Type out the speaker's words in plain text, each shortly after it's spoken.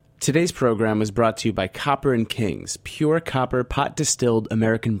Today's program was brought to you by Copper & Kings, pure copper pot-distilled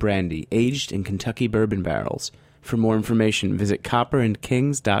American brandy, aged in Kentucky bourbon barrels. For more information, visit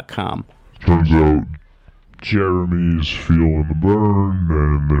copperandkings.com. Turns out Jeremy's feeling the burn,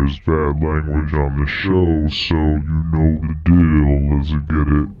 and there's bad language on the show, so you know the deal. Let's get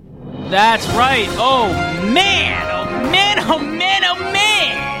it. That's right. Oh, man. Oh, man. Oh, man. Oh,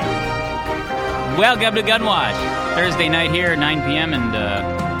 man. Welcome to Gunwash. Thursday night here at 9 p.m. and,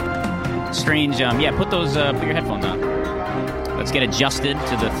 strange, put your headphones on. Let's get adjusted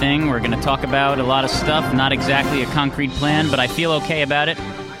to the thing. We're going to talk about a lot of stuff. Not exactly a concrete plan, but I feel okay about it.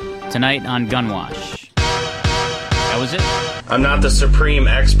 Tonight on Gunwash. That was it? I'm not the supreme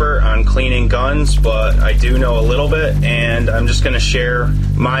expert on cleaning guns, but I do know a little bit, and I'm just going to share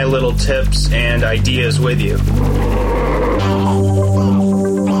my little tips and ideas with you.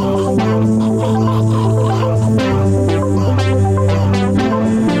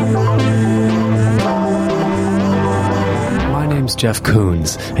 Jeff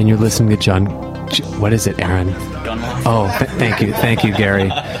Koons, and you're listening to what is it, Aaron? Gunwash. Oh, thank you, Gary.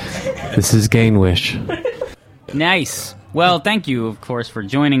 This is Gainwish. Nice. Well, thank you, of course, for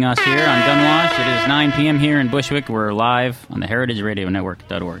joining us here on Gunwash. It is 9 p.m. here in Bushwick. We're live on the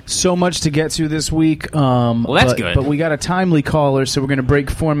heritageradionetwork.org. So much to get to this week. Well, that's good. But we got a timely caller, so we're going to break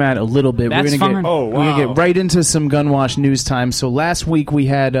format a little bit. That's fine. We're going to get right into some Gunwash news time. So last week we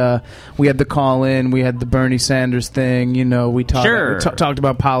had the call-in, we had the Bernie Sanders thing. You know, we talked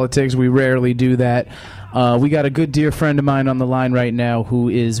about politics. We rarely do that. We got a good dear friend of mine on the line right now who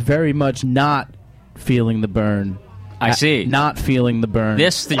is very much not feeling the burn. I see. Not feeling the burn.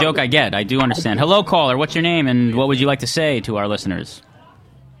 This, the joke I get. I do understand. Hello, caller. What's your name, and what would you like to say to our listeners?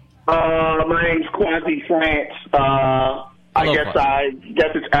 My name's Quasi France. I guess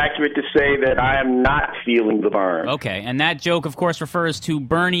it's accurate to say that I am not feeling the burn. Okay, and that joke, of course, refers to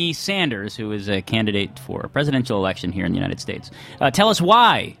Bernie Sanders, who is a candidate for a presidential election here in the United States. Tell us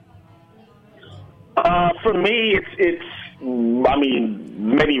why. For me, it's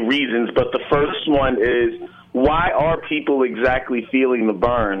many reasons, but the first one is, why are people exactly feeling the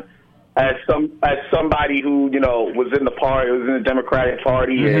burn? As somebody who, was in the Democratic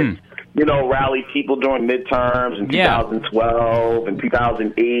Party and, rallied people during midterms in 2012 and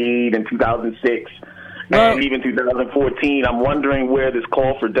 2008 and 2006 and even 2014, I'm wondering where this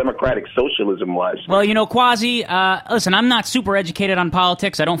call for democratic socialism was. Well, Quasi, listen, I'm not super educated on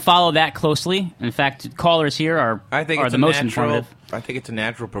politics. I don't follow that closely. In fact, callers here are the most informative. I think it's a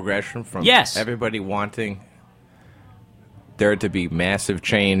natural progression from everybody wanting there to be massive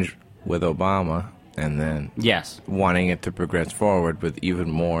change with Obama, and then wanting it to progress forward with even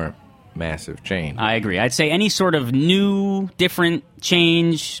more massive change. I agree. I'd say any sort of new, different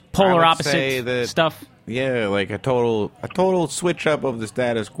change, polar opposite stuff. Yeah, like a total switch up of the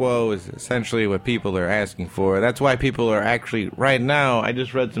status quo is essentially what people are asking for. That's why people are actually, right now, I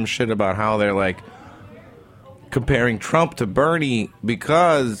just read some shit about how they're like comparing Trump to Bernie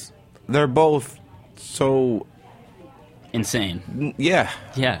because they're both so insane. Yeah.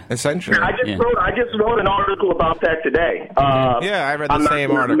 Essentially. I just wrote an article about that today. I read the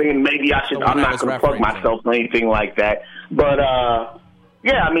same article. Maybe I should. I'm not going to plug myself or anything like that. But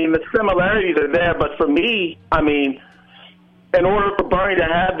the similarities are there. But for me, in order for Bernie to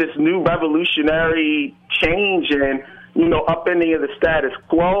have this new revolutionary change and upending of the status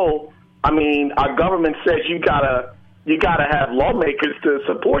quo, our government says you gotta have lawmakers to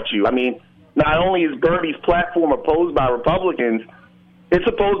support you. Not only is Bernie's platform opposed by Republicans, it's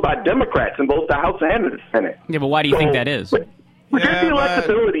opposed by Democrats in both the House and the Senate. Yeah, but why do you think that is? But just the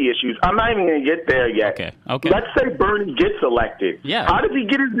electability issues. I'm not even going to get there yet. Okay. Let's say Bernie gets elected. Yeah. How does he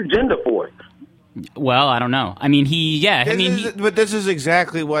get his agenda forth? Well, I don't know. But this is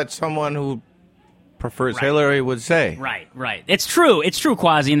exactly what someone who prefers Hillary would say. Right. It's true,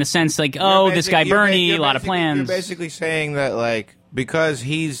 Quasi, in the sense this guy Bernie, a lot of plans. You're basically saying that, because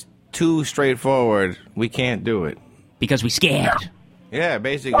he's too straightforward, we can't do it. Because we scared. Yeah,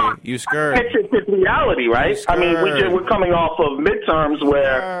 basically, you scared. It's reality, right? We're coming off of midterms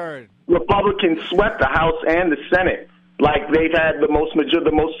where Republicans swept the House and the Senate. They've had the most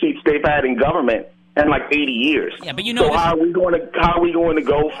seats they've had in government in 80 years. Yeah, but so how are we going to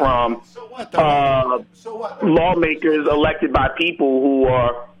go from lawmakers elected by people who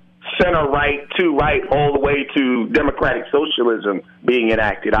are center right to right all the way to democratic socialism being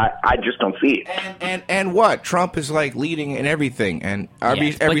enacted? I just don't see it. And what? Trump is leading in everything, and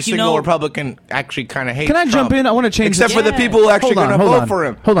every single Republican actually kind of hates Trump. Can I jump in? I want to change except for the people who actually going to vote for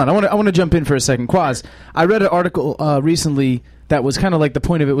him. Hold on. I want to jump in for a second. Quaz, I read an article recently that was kind of the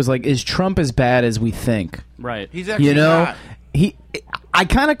point of it was is Trump as bad as we think? Right. He's actually not. I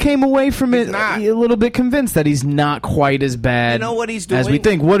kind of came away from it a little bit convinced that he's not quite as bad. You know what he's doing? As we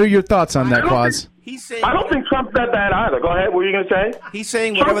think. What are your thoughts on that, Quaz? I don't think Trump's that bad either. Go ahead. What are you going to say? He's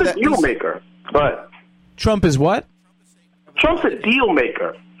saying Trump whatever is a deal maker. But Trump is what? Trump's a deal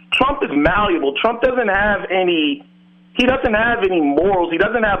maker. Trump is malleable. Trump doesn't have any. He doesn't have any morals. He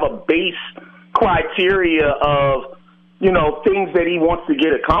doesn't have a base criteria of, things that he wants to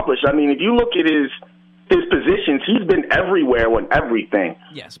get accomplished. I mean, if you look at his positions, he's been everywhere on everything.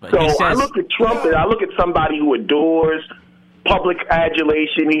 Yes, but so he says, I look at Trump and I look at somebody who adores public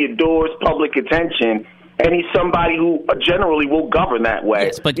adulation. He adores public attention. And he's somebody who generally will govern that way.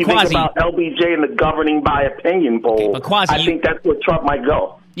 Yes, but you think about LBJ and the governing by opinion poll. But Quasi, I think that's where Trump might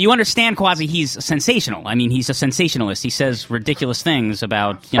go. You understand, Quasi, he's sensational. I mean, he's a sensationalist. He says ridiculous things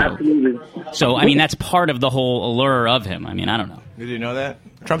about, Absolutely. So, I mean, that's part of the whole allure of him. I mean, I don't know. Did you know that?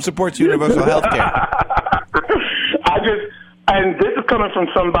 Trump supports universal health care. And this is coming from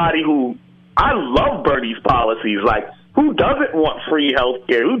somebody who, I love Bernie's policies. Like, who doesn't want free health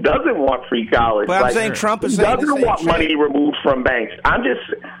care? Who doesn't want free college? But I'm saying Trump is saying doesn't want money removed from banks.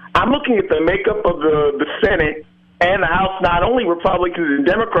 I'm looking at the makeup of the Senate and the House, not only Republicans and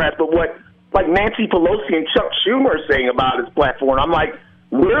Democrats, but what like Nancy Pelosi and Chuck Schumer are saying about his platform. I'm like,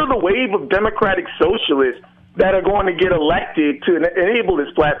 we're the wave of Democratic socialists that are going to get elected to enable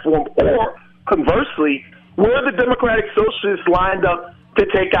this platform, or conversely, we're the Democratic socialists lined up to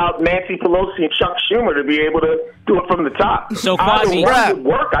take out Nancy Pelosi and Chuck Schumer to be able to do it from the top. So, Quasi, would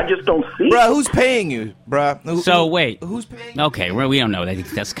work. I just don't see it. Who's paying you, bruh? Wait. Who's paying you? Okay, well, we don't know.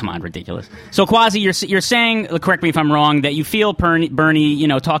 That's, come on, ridiculous. So, Quasi, you're saying, correct me if I'm wrong, that you feel Bernie,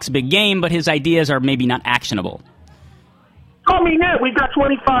 talks a big game, but his ideas are maybe not actionable. I mean, yeah, we've got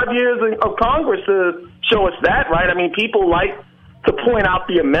 25 years of Congress to show us that, right? I mean, people like to point out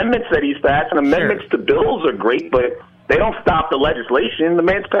the amendments that he's passed, and amendments to bills are great, but they don't stop the legislation. The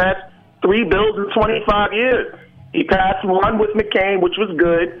man's passed 3 bills in 25 years. He passed one with McCain, which was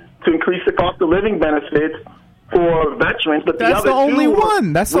good, to increase the cost of living benefits for veterans. But that's the only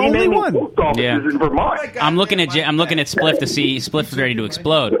one. That's the only one. Yeah. In Vermont. I'm looking at Spliff to see Spliff is ready to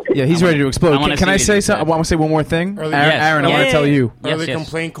explode. Yeah, he's ready to explode. Can I say something? I want to say one more thing. Aaron, I want to tell you. Early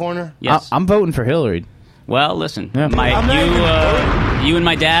complaint corner. Yes. I'm voting for Hillary. Well, listen, you and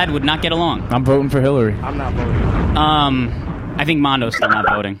my dad would not get along. I'm voting for Hillary. I'm not voting. I think Mondo's still not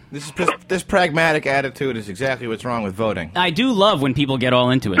voting. This pragmatic attitude is exactly what's wrong with voting. I do love when people get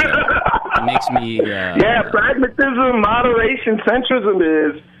all into it, though. It makes me... pragmatism, moderation,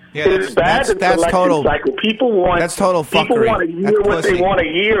 centrism is bad. That's total cycle. People want... That's total fuckery. People want to hear what they want to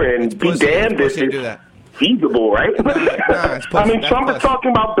hear, and be damned if it's feasible, right? I mean, Trump is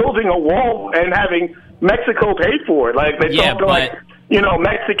talking about building a wall and having Mexico pay for it. Like, they talk like...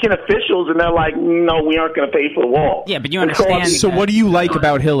 Mexican officials, and they're like, no, we aren't going to pay for the wall. Yeah, but you understand... So what do you like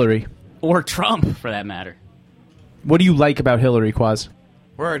about Hillary? Or Trump, for that matter. What do you like about Hillary, Quaz?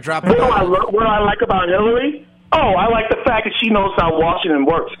 We're dropping... What do I like about Hillary? Oh, I like the fact that she knows how Washington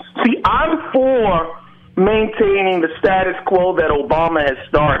works. See, I'm for maintaining the status quo that Obama has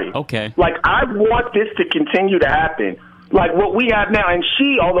started. Okay. Like, I want this to continue to happen. Like, what we have now, and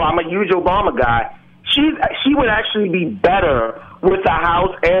she, although I'm a huge Obama guy, she would actually be better with the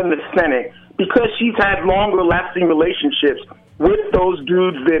House and the Senate because she's had longer lasting relationships with those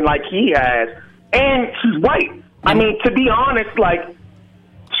dudes than like he has, and she's white. I mean, to be honest, like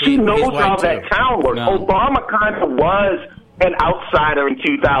she knows how that town works. No. Obama kind of was an outsider in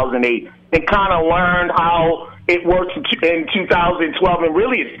 2008 and kind of learned how it works in 2012 and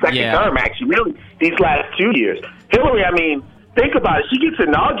really his second term, actually, really these last 2 years. Hillary, I mean, think about it. She gets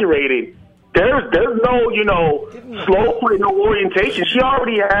inaugurated. There's no, slow play, no orientation. She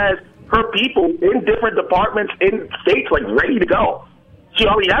already has her people in different departments in states, like, ready to go. She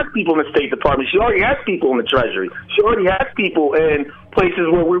already has people in the State Department. She already has people in the Treasury. She already has people in places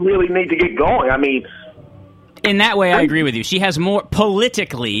where we really need to get going. I mean... In that way, I agree with you. She has more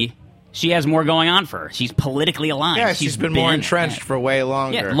politically... She has more going on for her. She's politically aligned. Yeah, she's been more entrenched for way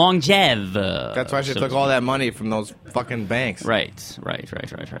longer. Yeah, longev. That's why she took all that money from those fucking banks. Right. Get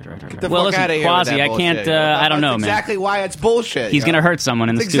the well, fuck listen, out of here Quasi, with that I can't, I don't know, man. That's exactly why it's bullshit. He's going to hurt someone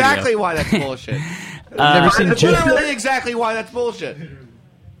in the studio. Exactly why that's bullshit. Never seen literally exactly why that's bullshit.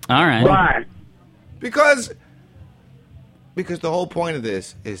 All right. Why? Because the whole point of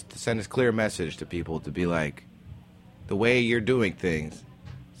this is to send this clear message to people to be like, the way you're doing things,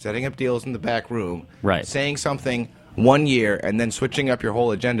 setting up deals in the back room, right, saying something 1 year and then switching up your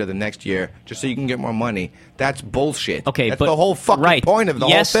whole agenda the next year just so you can get more money. That's bullshit. Okay, that's but the whole fucking point of the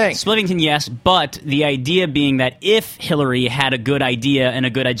whole thing. Splivington, yes, but the idea being that if Hillary had a good idea and a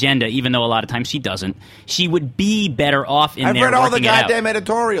good agenda, even though a lot of times she doesn't, she would be better off in there. I've read all the goddamn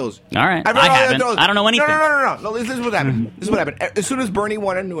editorials. All right, I haven't. I don't know anything. No. This is what happened. This is what happened. As soon as Bernie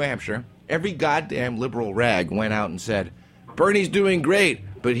won in New Hampshire, every goddamn liberal rag went out and said, Bernie's doing great.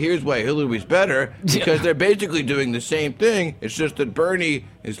 But here's why Hillary's better, because they're basically doing the same thing. It's just that Bernie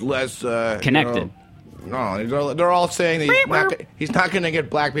is less connected. No, they're all saying that he's not going to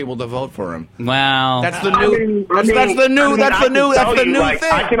get black people to vote for him. Well, that's the new. That's the new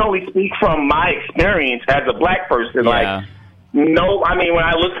thing. I can only speak from my experience as a black person. Yeah. When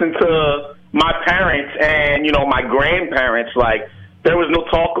I listen to my parents and my grandparents, there was no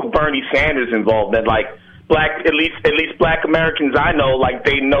talk of Bernie Sanders involved. That at least black Americans I know,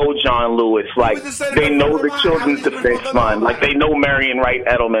 they know John Lewis, they know the Children's Defense Fund, they know Marion Wright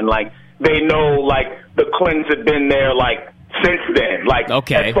Edelman, they know the Clintons have been there since then.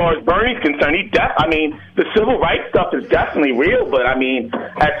 Okay. As far as Bernie's concerned, the civil rights stuff is definitely real, but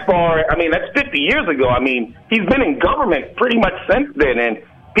that's 50 years ago. He's been in government pretty much since then, and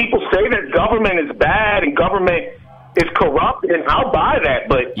people say that government is bad and government is corrupt, and I'll buy that,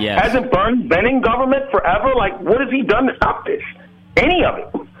 but hasn't Bernie been in government forever? What has he done to stop this? Any of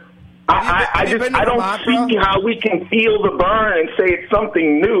it? I don't see how we can feel the burn and say it's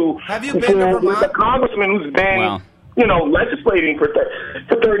something new. Have you been to Vermont? A congressman who's been, legislating for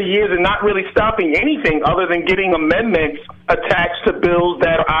 30 years and not really stopping anything other than getting amendments attached to bills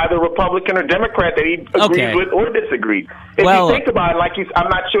that are either Republican or Democrat that he agrees with or disagrees. If you think about it, I'm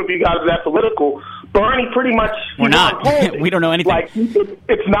not sure if you guys are that political. Bernie pretty much... We're not. We don't know anything.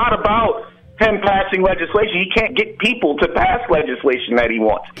 It's not about him passing legislation. He can't get people to pass legislation that he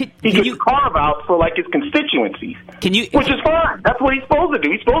wants. He gets carve out for his constituencies, which is fine. That's what he's supposed to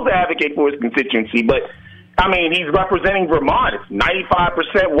do. He's supposed to advocate for his constituency, but he's representing Vermont. It's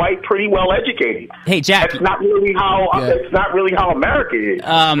 95% white, pretty well educated. Hey, Jack, that's not really how. It's not really how America is.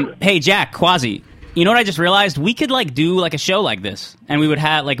 Hey, Jack, Quasi, you know what I just realized? We could do a show like this, and we would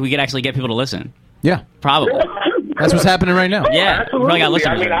have we could actually get people to listen. Yeah, probably. That's what's happening right now. Yeah, absolutely. We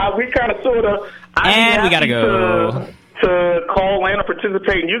kind of sort of. And we gotta go to call in or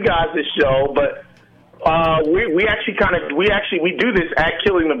participate in you guys' show, but we do this at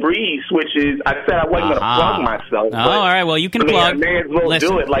Killing the Breeze, which is I said I wasn't going to plug myself. Oh, all right. Well, you can plug. I may as well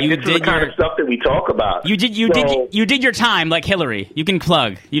do it. This is the kind of stuff that we talk about. You did your time like Hillary. You can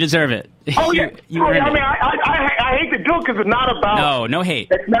plug. You deserve it. Oh yeah. I hate to do it because it's not about. No hate.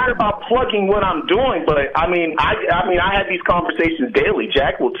 It's not about plugging what I'm doing, but I had these conversations daily.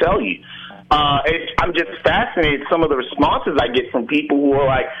 Jack will tell you. I'm just fascinated some of the responses I get from people who are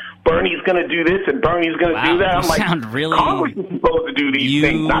like, Bernie's going to do this and Bernie's going to do that. I'm like, Congress is supposed to do these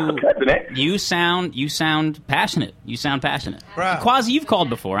things, not the president. You sound passionate. You sound passionate. Right. Quasi, you've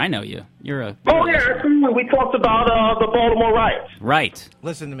called before. I know you. You're a. Oh yeah, absolutely. We talked about the Baltimore riots. Right.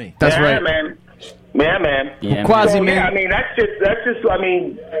 Listen to me. That's right, man. Yeah, man. Yeah, Quasi, man. Yeah, that's just.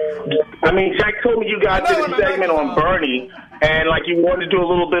 Jack told me you guys did a segment on Bernie, and you wanted to do a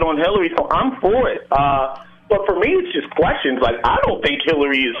little bit on Hillary, so I'm for it. But for me, it's just questions. I don't think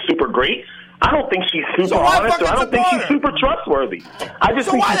Hillary is super great. I don't think she's super honest, or I don't think she's super trustworthy. I just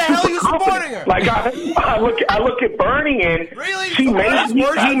think she's super confident. I look at Bernie, and he may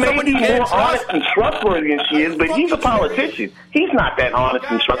be more honest and trustworthy than she is, but he's a politician. He's not that honest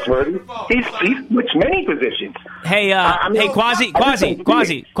and trustworthy. He's switched many positions. Hey, Quasi.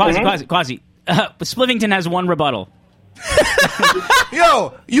 Splivington has one rebuttal.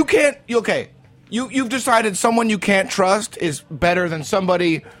 Yo, you can't. Okay, you've decided someone you can't trust is better than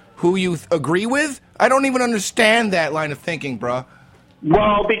somebody who you agree with? I don't even understand that line of thinking, bruh.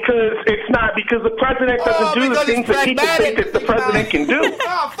 Well, because the president doesn't do the things that people think that the president can do.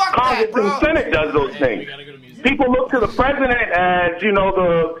 Congress and the Senate does those things. People look to the president as,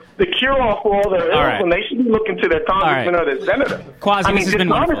 the cure-all for all their ills, and they should be looking to their congressman or their senator. Quasi,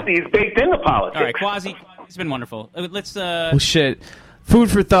 dishonesty is baked into politics. All right, Quasi, it's been wonderful. Let's. Well, shit. Food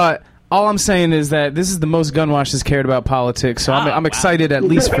for thought. All I'm saying is that this is the most Gunwash has cared about politics, so I'm excited at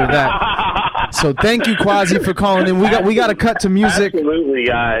least for that. So thank you, Quasi, for calling in. We got to cut to music. Absolutely,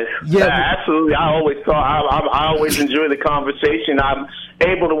 guys. Yeah, absolutely. I always enjoy the conversation. I'm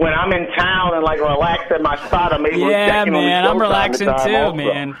able to, when I'm in town and relax at my spot, I'm able to check in on the show. I'm relaxing too,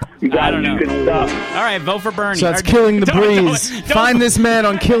 man. I don't know. Good stuff. All right, vote for Bernie. So that's Killing the Breeze. Find this man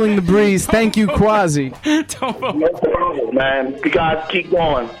on Killing the Breeze. Thank you, Quasi. Don't vote. No problem, man. You guys keep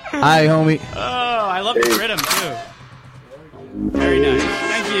going. Hi, homie. Oh, I love the rhythm too. Very nice.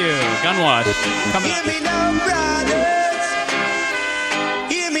 Thank you. Gunwash. Coming up. Hear me now, brothers.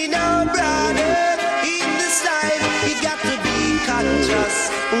 Hear me now, brothers. In the style, you got to be conscious.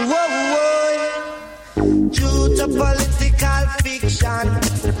 Whoa, whoa. Due to political fiction.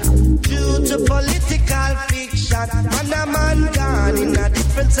 Due to political fiction. And a man gone in a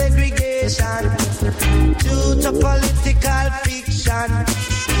different segregation. Due to political fiction.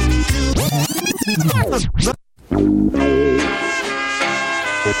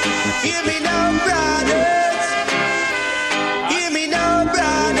 Hear me now, brothers. Hear me now,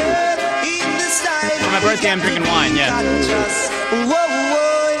 brothers. In the style. For my birthday, I'm drinking wine, yeah. Whoa,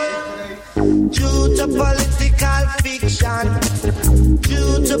 whoa. Due to political fiction.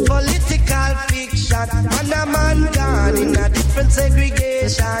 Due to political fiction. And a man gone in a different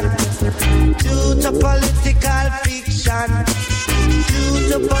segregation. Due to political fiction. Due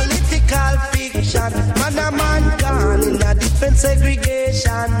to political fiction. And a man gone in a different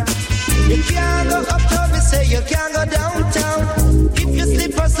segregation. You can't go uptown, me say you can't go downtown. If you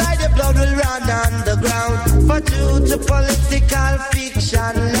slip aside, the blood will run underground. But due to political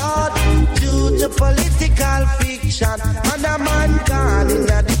fiction, Lord, due to political fiction, and a man gone in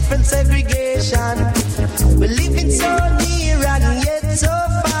a different segregation. We're living so near and yet so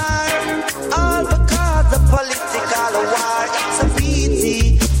far, all because of political war. It's a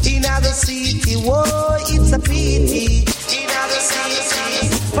pity in other city, whoa, it's a pity in other city.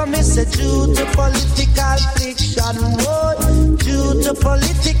 For me, say due to political fiction, whoa, due to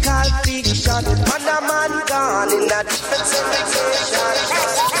political fiction, and a man gone in a different segregation.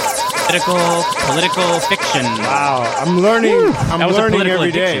 Political fiction. Wow, I'm learning. I'm That was a learning political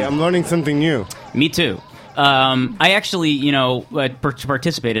every day. addiction. I'm learning something new. Me too. I actually,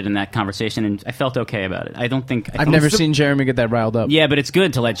 participated in that conversation, and I felt okay about it. I don't think I've never seen Jeremy get that riled up. Yeah, but it's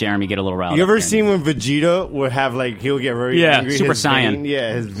good to let Jeremy get a little riled up. You ever here. seen when Vegeta would have he'll get very angry? Super his Saiyan. vein-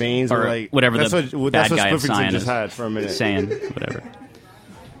 yeah, his veins or were like whatever That's the what bad guy of Spliffington Saiyan just is. had for a minute. Saiyan, whatever.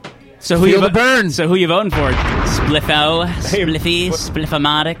 So who Feel you the burn. So who you voting for? Spliffo, Spliffy,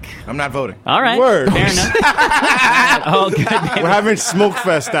 Spliffomatic. I'm not voting. All right, Word. fair enough. Oh, good. We're having smoke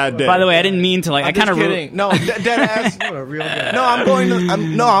fest that day. By the way, I didn't mean to I kind of kidding. No, dead ass. No, I'm going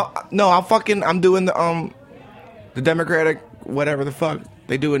to. I'm doing the Democratic whatever the fuck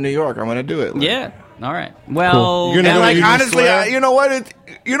they do in New York. I'm gonna do it. Yeah. All right. Well, You're gonna And go like Union honestly, Square? you know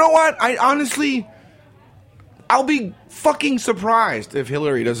what? I honestly, I'll be fucking surprised if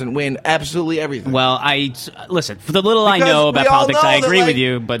Hillary doesn't win absolutely everything. Well, listen. For the little I Because know about we all politics, know I that, agree like, with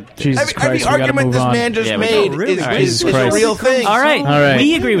you. But Jesus every Christ, we gotta argument move this on. man just Yeah, we made don't. is Jesus a Christ. real thing. all right, All right.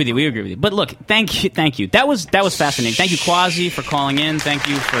 we agree with you. We agree with you. But look, thank you. That was fascinating. Thank you, Quasi, for calling in. Thank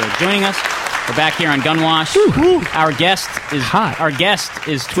you for joining us. We're back here on Gunwash. Our guest is hot. Our guest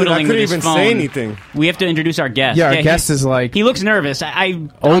is Dude, I twiddling couldn't with his even phone. say anything. We have to introduce our guest. Yeah, our he- guest is like He looks nervous.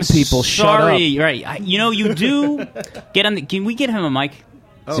 I'm Old people, shut sorry. Right. You do get on the. Can we get him a mic?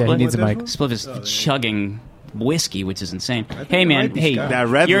 yeah, he needs a mic. Spliff is chugging whiskey, which is insane. Hey man, hey, That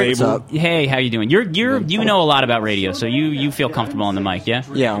red you're- label. Hey, how you doing? You know a lot about radio, so you feel comfortable on the mic, yeah?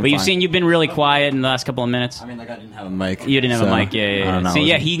 Yeah, I'm but fine. you've been really quiet in the last couple of minutes. I mean, I didn't have a mic. You didn't have so a mic, I don't yeah. know. So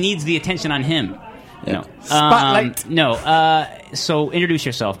yeah, he needs the attention on him. Yeah. No. Spotlight. No. So introduce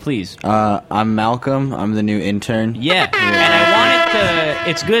yourself, please. I'm Malcolm. I'm the new intern. Yeah. And I wanted to.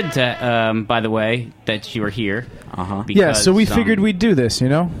 It's good to. By the way, that you are here. Yeah, so we figured we'd do this, you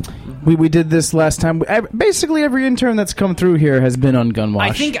know? We did this last time. Basically, every intern that's come through here has been on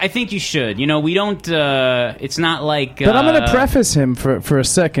Gunwash. I think you should. We don't. It's not like. But I'm going to preface him for a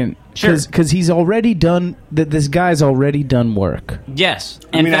second. Sure. Because he's already done... This guy's already done work. Yes.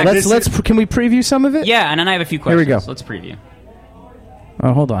 I mean, Can we preview some of it? Yeah, and then I have a few Here questions. we go. Let's preview.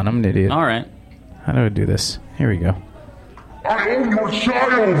 Oh, hold on. I'm an idiot. All right. How do I do this? Here we go. I own your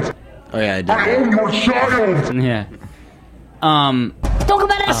child! Oh yeah, I did. I own your child! Yeah. Don't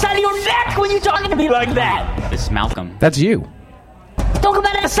come out of the side of your neck when you're talking to me like that. This is Malcolm. That's you. Don't come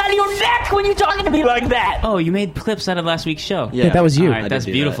out of the side of your neck when you're talking to me like that. Oh, you made clips out of last week's show. Yeah, that was you. All right, I that's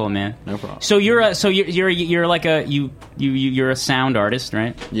did do beautiful, that. man. No problem. So you're like you're a sound artist,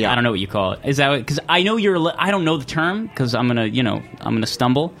 right? Yeah. I don't know what you call it. Is that because I know I don't know the term because I'm gonna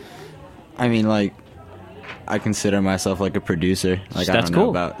stumble. I mean, like, I consider myself like a producer. Like, I That's don't know cool.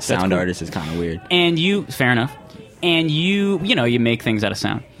 about That's sound cool. artist is kind of weird. And fair enough. And you make things out of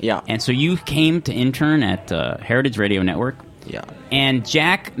sound. Yeah. And so you came to intern at Heritage Radio Network. Yeah. And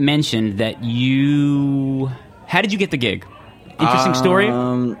Jack mentioned that how did you get the gig? Interesting story?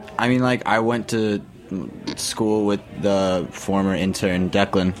 I mean, like, I went to school with the former intern,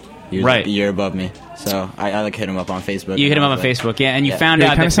 Declan. He was like a year above me. So I like hit him up on Facebook. You hit him up on Facebook, yeah, and you found out It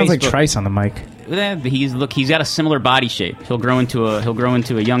kind that of sounds like Facebook- Trice on the mic. He's got a similar body shape. He'll grow into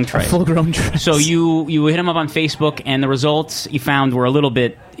a young Trice. Full-grown Trice. So you hit him up on Facebook, and the results you found were a little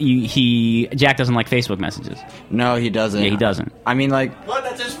bit. Jack doesn't like Facebook messages. No, he doesn't. Yeah, he doesn't. I mean, like, What?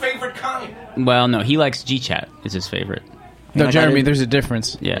 That's his favorite kind. Well, no, he likes GChat. Is his favorite. No, like, Jeremy, there's a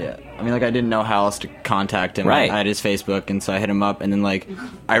difference. Yeah. I mean, like, I didn't know how else to contact him. Right. I had his Facebook, and so I hit him up, and then, like,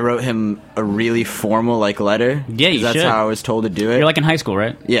 I wrote him a really formal, like, letter. Yeah, you 'cause that's should. how I was told to do it. You're like in high school,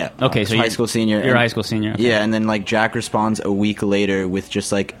 right? Yeah. Okay, so high you're- school senior. You're a high school senior. Okay. Yeah, and then, like, Jack responds a week later with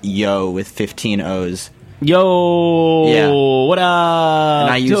just, like, yo with 15 O's. Yo, Yeah. what up?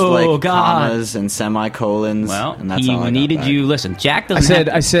 And I used, Oh, like, God. commas and semicolons. Well, and that's he all I got needed back. you. Listen, Jack doesn't.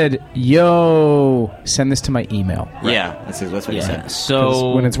 I said, yo, send this to my email. Yeah, that's what he said. 'Cause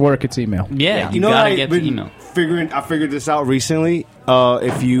So when it's work, it's email. yeah, you know, gotta I've get the been email. I figured this out recently.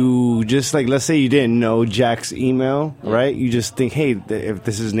 If you just like, let's say you didn't know Jack's email, right? You just think, hey, if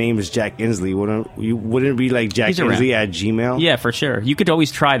his name is Jack Inslee, wouldn't it be like Jack He's around. Inslee at Gmail? Yeah, for sure. You could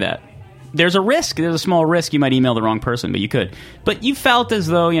always try that. There's a risk. There's a small risk you might email the wrong person, but you could. But you felt as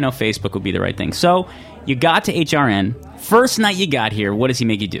though, Facebook would be the right thing. So you got to HRN. First night you got here, what does he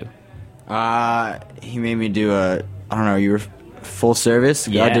make you do? He made me do I don't know, you were full service?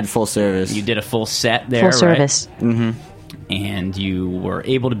 Yeah. I did full service. You did a full set there, Full service. right? Mm-hmm. And you were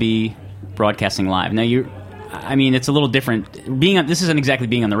able to be broadcasting live. Now, it's a little different. This isn't exactly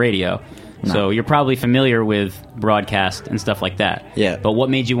being on the radio. No. So you're probably familiar with broadcast and stuff like that. Yeah. But what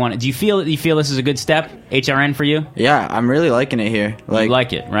made you want it? Do you feel this is a good step, HRN, for you? Yeah, I'm really liking it here. You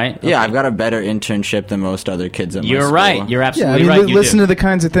like it, right? Yeah, Okay. I've got a better internship than most other kids at my You're school. right. You're Yeah, absolutely right. You listen do. to the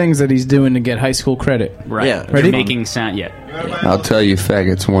kinds of things that he's doing to get high school credit. Right. Yeah. You're Ready? making sound. Yeah. I'll tell you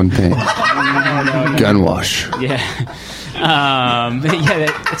faggots one thing. Gun wash. Yeah.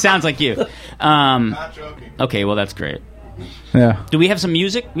 It sounds like you. Okay, well, that's great. Yeah. Do we have some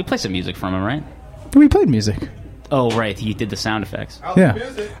music? We play some music from him, right? We played music. Oh, right. He did the sound effects. Yeah.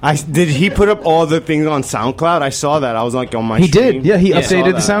 Did he put up all the things on SoundCloud? I saw that. I was like on my. He stream. did. Yeah, he I saw updated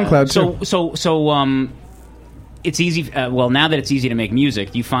the that. SoundCloud too. So, it's easy. Now that it's easy to make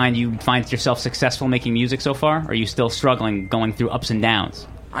music, you find yourself successful making music so far? Or are you still struggling, going through ups and downs?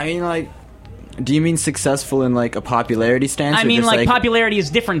 I mean, like, do you mean successful in, like, a popularity stance? I or mean, just, like, popularity is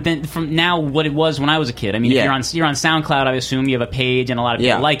different than from now what it was when I was a kid. I mean, Yeah. if you're on SoundCloud, I assume you have a page and a lot of people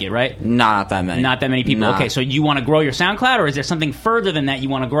Yeah. like it, right? Not that many. Not that many people. Nah. Okay, so you want to grow your SoundCloud, or is there something further than that you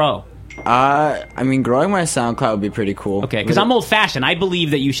want to grow? I mean, growing my SoundCloud would be pretty cool. Okay, because I'm old-fashioned. I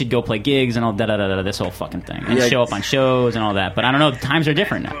believe that you should go play gigs and all this whole fucking thing, and Yeah. show up on shows and all that. But I don't know. Times are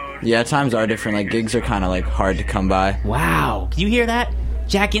different now. Yeah, times are different. Like, gigs are kind of, like, hard to come by. Wow, can you hear that?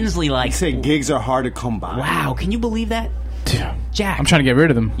 Jack Inslee, like, He said gigs are hard to come by. wow, can you believe that? Jack, I'm trying to get rid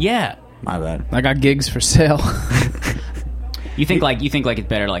of them. yeah. My bad. I got gigs for sale. You think like it's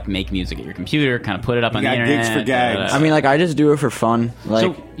better to like make music at your computer, kind of put it up on the got internet. gigs for gags. I mean, like, I just do it for fun. Like,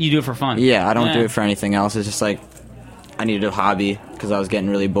 so you do it for fun. yeah, I don't do it for anything else. It's just, like, I needed a hobby because I was getting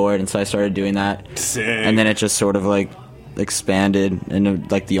really bored, and so I started doing that. Sick. And then it just sort of, like, expanded into,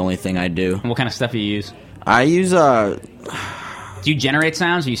 like, the only thing I do. And what kind of stuff do you use? I use, Do you generate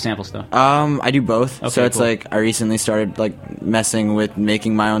sounds or you sample stuff? I do both. Okay, So it's cool. like I recently started like messing with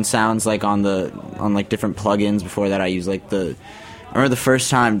making my own sounds like on like different plugins. Before that I used like I remember the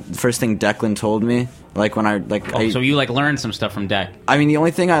first thing Declan told me, like when So you like learned some stuff from Deck. I mean, the only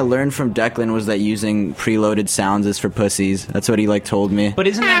thing I learned from Declan was that using preloaded sounds is for pussies. That's what he like told me. But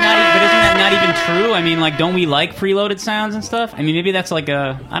isn't that not even true? I mean, like, don't we like preloaded sounds and stuff? I mean, maybe that's like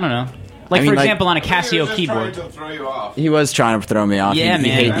I don't know. Like, I mean, for like- example, on a Casio keyboard. He was trying to throw me off. Yeah, he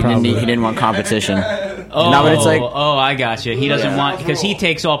man. He didn't want competition. Oh, No, but it's like- I got you. He doesn't want, because he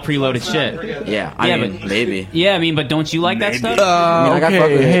takes all preloaded shit. Yeah, I mean, but maybe. Yeah, I mean, but don't you like that stuff? I mean, like, I fuck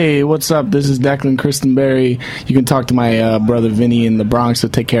with it. Hey, what's up? This is Declan Christenberry. You can talk to my brother Vinny in the Bronx to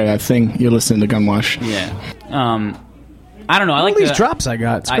take care of that thing. You're listening to Gunwash. Yeah. I don't know. I like these the drops I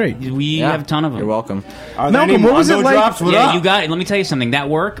got. It's great. We have a ton of them. You're welcome. Are there any Malcolm, what was Mondo it like? drops? What Yeah, up? you got it. Let me tell you something. That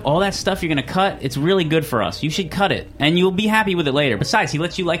work, all that stuff you're going to cut, it's really good for us. You should cut it, and you'll be happy with it later. Besides, he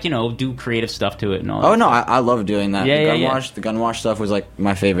lets you, like, do creative stuff to it and all that. Oh no, I love doing that. Yeah, The Gunwash stuff was like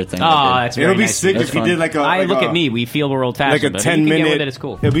my favorite thing. Oh, I did. that's very It'll be nice. sick That's if he fun. did like a. Look at me. We feel we're old Like fashioned. a but 10 if you can minute. get with it, it's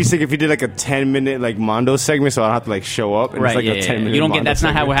cool. It'd be sick if he did like a 10-minute like Mondo segment, so I don't have to like show up. And Right? it's like Yeah, a 10-minute. You don't get. Mondo That's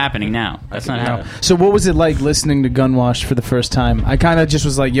not how segment. we're happening now. That's not how. So what was it like listening to Gunwash for the first time? I kind of just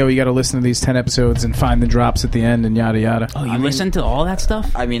was like, yo, you got to listen to these 10 episodes and find the drops at the end and yada yada. Oh, you listened to all that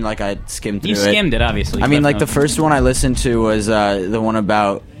stuff? I mean, like I skimmed through You skimmed it, obviously. I mean, like the But, first one I listened to was the one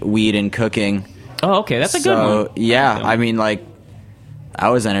about weed and cooking. Oh, okay, that's a good one. Yeah, I mean, like I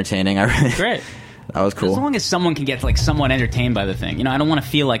was entertaining. Great. That was cool. As long as someone can get like somewhat entertained by the thing, you know, I don't want to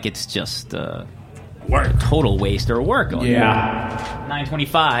feel like it's just work, total waste or work.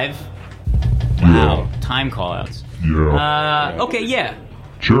 9:25. Wow, time callouts. Yeah. Okay, yeah.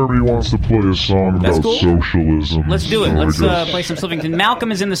 Jeremy wants to play a song about socialism. Let's do it. Let's play some Slivington.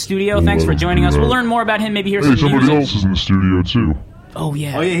 Malcolm is in the studio. Thanks for joining us. We'll learn more about him. Maybe hear some somebody music. else is in the studio too. Oh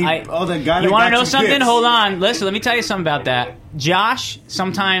yeah. that guy. You want to know something? Hold on. Listen, let me tell you something about that. Josh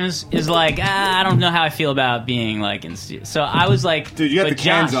sometimes is like, I don't know how I feel about being like in studio. So I was like, dude, you got the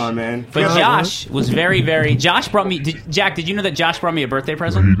cans on, man. But Josh was very, very. Josh brought me. Jack, did you know that Josh brought me a birthday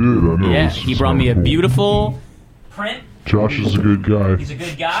present? He did. I know. Yeah, he brought me a beautiful print. Josh is a good guy. He's a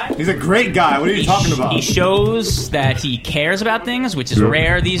good guy. He's a great guy. What are you talking about? He shows that he cares about things, which is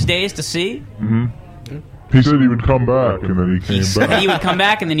rare these days to see. Mm-hmm. He said he would come back, and then he came back. He would come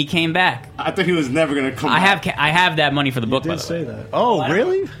back, and then he came back. I thought he was never going to come back. I have that money for the book, by the way. Say that. Oh,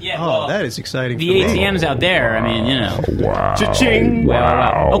 really? Yeah. Oh, that is exciting. The ATM's out there. I mean, you know. Wow. Cha-ching.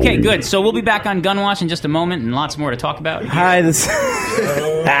 Wow. Okay, good. So we'll be back on Gunwash in just a moment, and lots more to talk about. Hi, this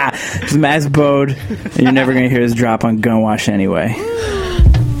is Max Bode, and you're never going to hear this drop on Gunwash anyway.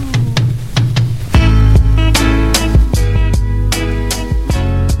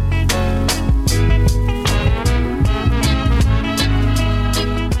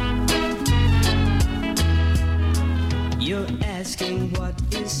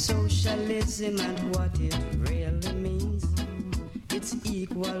 And what it really means. It's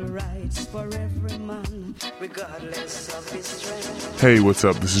equal rights for every man, regardless of his strength. Hey, what's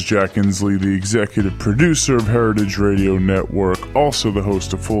up? This is Jack Inslee, the executive producer of Heritage Radio Network, also the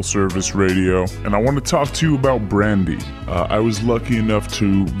host of Full Service Radio, and I want to talk to you about brandy. I was lucky enough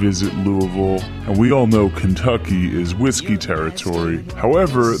to visit Louisville, and we all know Kentucky is whiskey territory.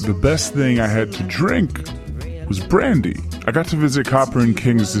 However, the best thing I had to drink was brandy. I got to visit Copper and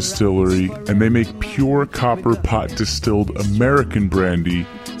Kings Distillery, and they make pure copper pot distilled American brandy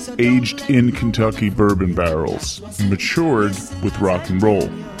aged in Kentucky bourbon barrels, matured with rock and roll.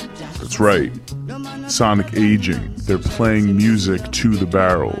 That's right, sonic aging. They're playing music to the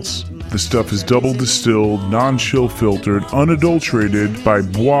barrels. The stuff is double distilled, non-chill filtered, unadulterated by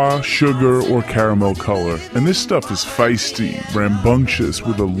bois, sugar, or caramel color. And this stuff is feisty, rambunctious,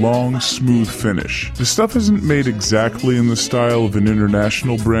 with a long, smooth finish. The stuff isn't made exactly in the style of an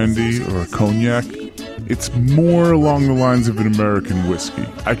international brandy or a cognac. It's more along the lines of an American whiskey.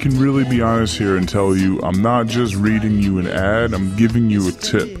 I can really be honest here and tell you, I'm not just reading you an ad, I'm giving you a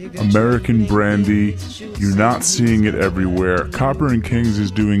tip. American brandy, you're not seeing it everywhere. Copper and Kings is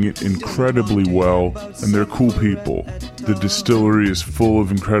doing it incredibly well, and they're cool people. The distillery is full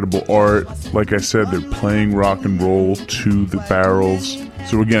of incredible art. Like I said, they're playing rock and roll to the barrels.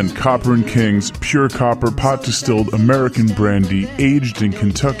 So again, Copper and Kings, pure copper, pot distilled American brandy, aged in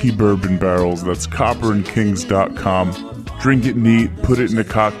Kentucky bourbon barrels. That's copperandkings.com. Drink it neat, put it in a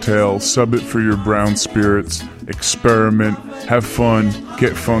cocktail, sub it for your brown spirits, experiment, have fun,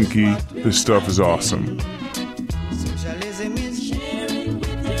 get funky. This stuff is awesome. Socialism is sharing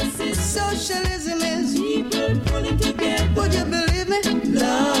with your sister. Socialism is people pulling together. Would you believe me?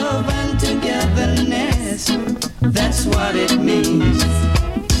 Love and togetherness. That's what it means.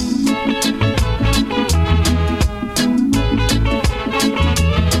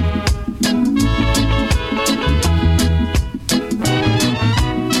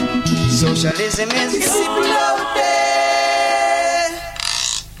 Socialism is people out there.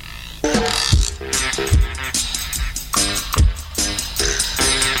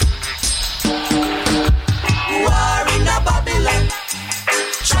 War in a Babylon,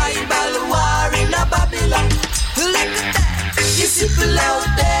 tribal war in a Babylon. Look at that, you people out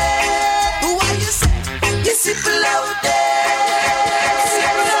there. What you say? You people out there.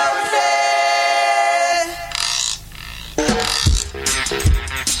 People out there.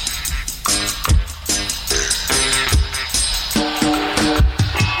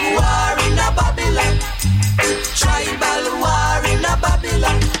 War in a Babylon, tribal war in a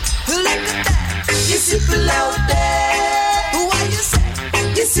Babylon. Look at that, you people out there. What you say?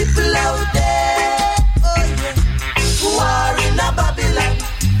 You people out there. Oh yeah. War in a Babylon,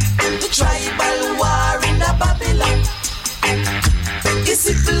 tribal war in a Babylon. You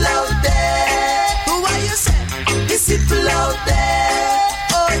people out there. What you say? You people out there.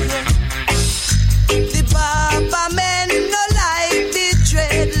 Oh yeah. The Baba men no like the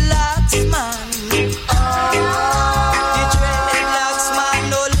dreadlocks man. The dreadlocks man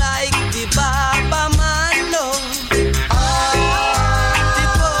no like the Baba man no. The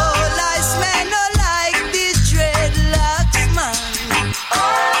police men no like the dreadlocks man.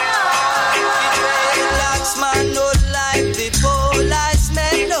 The dreadlocks man no like the police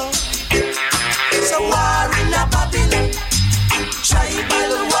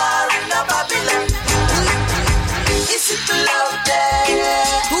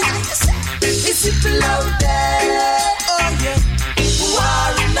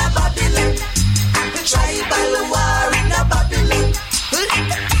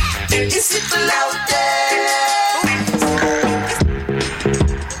people out there.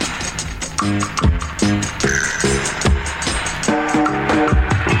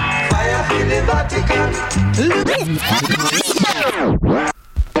 Fire in the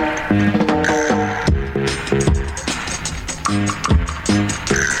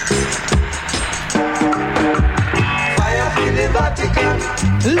Vatican.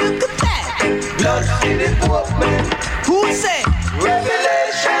 Look at that. Blood in the Pope, man. Who say?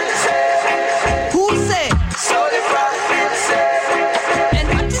 Revelation say. Who say? So the prophet say. And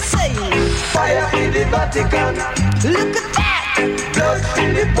what you say? Fire in the Vatican. Look at that. Blood in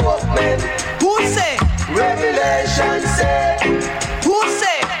the Pope, man. Who say? Revelation say. Who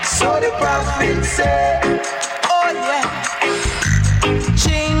say? So the prophet say. Oh yeah.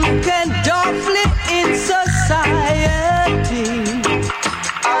 Chink and Duffley in society.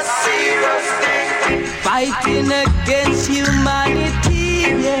 Fighting against humanity,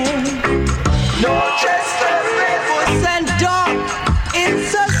 yeah. No justice and dark in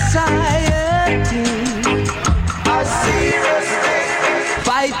society. A serious thing.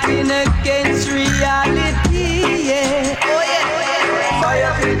 Fighting against reality, yeah. Oh yeah.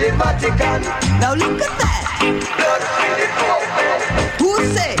 Fire in the Vatican. Now look at that. Blood in the Pope. Who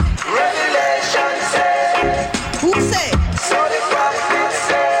say? Revelation say. Who say? So the prophet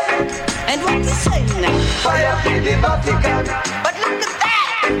say. And what you say now? Fire in the Vatican. But look at that.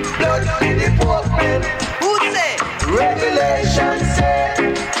 Blood in the Pope. Who say? Revelation say.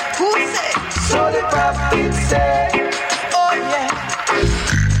 Who say? So the prophet say. Oh yeah.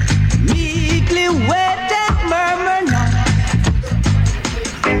 Meekly wait and murmur not.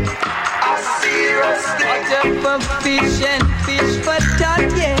 A serious thing. What up for fish and fish for tot,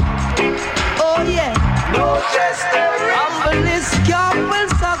 yeah. Oh yeah. No jester. Humble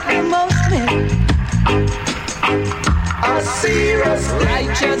scalpels of the most men. A serious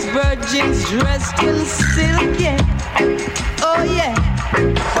righteous virgins dressed in silk, yeah. Oh yeah.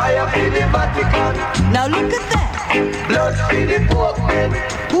 Fire in the Vatican. Now look at that. Blood in the Pope.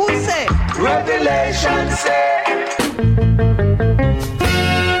 Who say? Revelation say.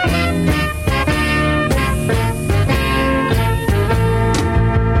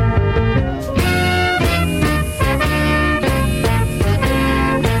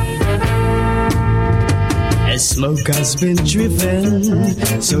 Smoke has been driven,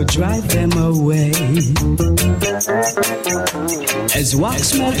 so drive them away. As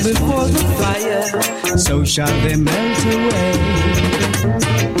wax melt before the fire, so shall they melt away.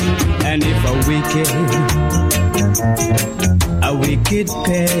 And if a wicked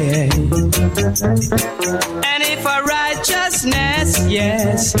pay. And if a righteousness,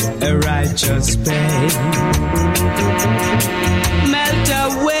 yes, a righteous pay. Melt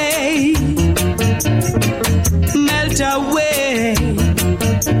away. Melt away,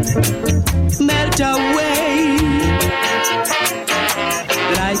 melt away,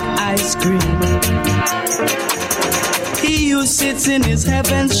 like ice cream. He who sits in his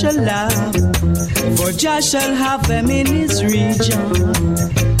heaven shall laugh, for Jah shall have them in his region.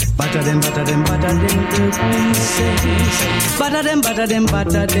 Batter them to pieces. Batter them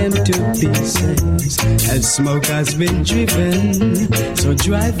to pieces. And smoke has been driven, so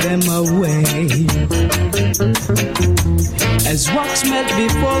drive them away. As wax melt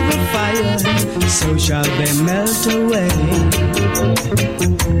before the fire, so shall they melt away.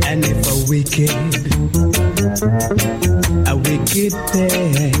 And if a wicked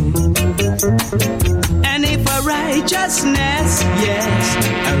pay. And if a righteousness, yes,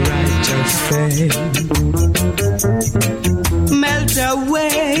 a righteous faith, melt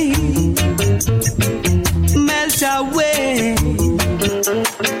away, melt away,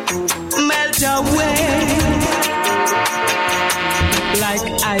 melt away, like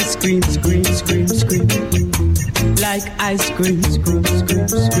ice cream, scream, scream, scream, like ice cream, scream, scream,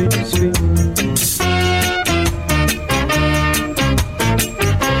 scream, scream.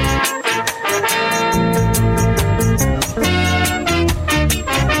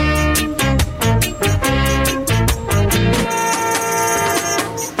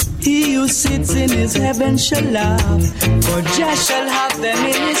 Heaven shall laugh, for Jah shall have them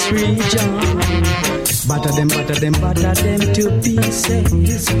in his region. Batter them to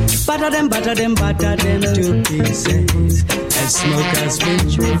pieces. Batter them to pieces. As smoke has been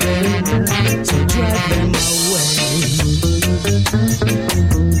driven, so drive them away.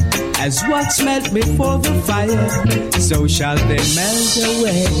 As wax melt before the fire, so shall they melt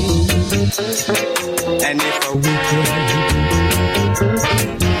away. And if a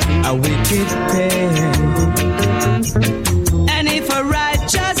wicked pay. And if a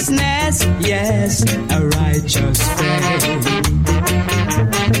righteousness, yes, a righteous pay.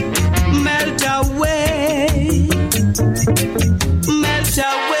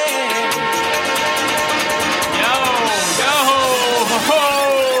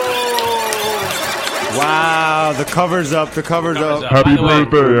 The cover's up. The cover's up. Happy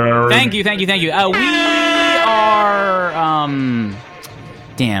birthday, Aaron. Thank you. We are.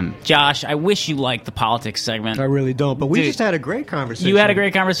 Damn, Josh, I wish you liked the politics segment. I really don't, but we Dude, just had a great conversation. You had a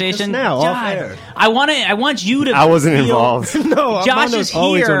great conversation? Just now, off air. I want you to. I wasn't involved. No, Josh is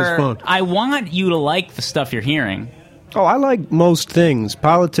always here. on his phone. I want you to like the stuff you're hearing. Oh, I like most things.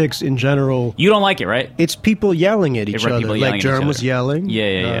 Politics in general. You don't like it, right? It's people yelling at each other. Like Jerm was yelling.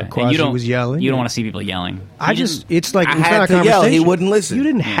 Yeah. Quasi was yelling. You don't want to see people yelling. It's like I it's not had a to yell. conversation. He wouldn't listen. You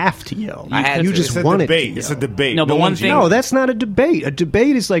didn't have to yell. It's You just a wanted debate. to It's yell. a debate. No, but one one's thing- No, that's not a debate. A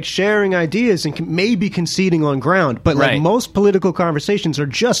debate is like sharing ideas and maybe conceding on ground. But Right. like most political conversations are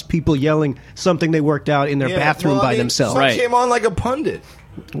just people yelling something they worked out in their bathroom by themselves. Son came on like a pundit.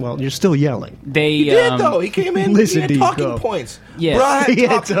 Well, you're still yelling. He did though. He came in. Listen, he had talking Deco. points. Yeah. Bro, I had He had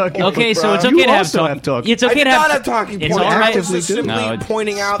talking talking points, Okay, so bro. it's okay You to have also talking. have talking. It's okay I did to not have have talking It's points. all I right. was just simply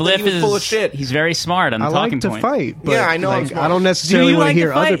pointing out that he was full of shit. He's very smart on the I talking like to point. fight. But Yeah, I know I'm like, smart. I don't Do necessarily you want like to hear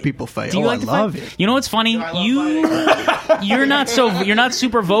to fight? other people fight. Do you Oh, like I to love fight? it. You know what's funny? You're not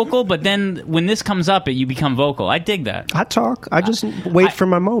super vocal, but then when this comes up, you become vocal. I dig that. I talk. I just wait for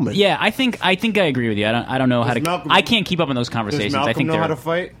my moment. Yeah, I think I agree with you. I don't know how to. Malcolm- I can't keep up in those Does conversations. Malcolm I think know they're. how to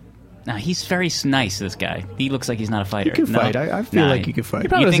fight? Nah, he's very nice. This guy. He looks like he's not a fighter. You can No. fight. I feel like you can fight.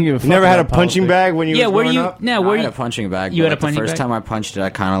 Probably doesn't give a fuck Never had a about punching politics. bag when you Yeah, was where growing you? up? No, I where had you? a punching bag. You but had a like punching the first bag? time I punched it, I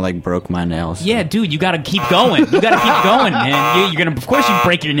kind of like broke my nails. Yeah, dude, you got to keep going. You got to keep going, man. You're gonna, of course, you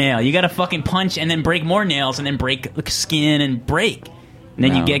break your nail. You got to fucking punch and then break more nails and then break the skin and break. And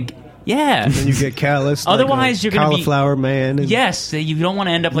then you get. Yeah. And then you get calloused. Otherwise, like you're gonna be cauliflower man. And Yes, you don't want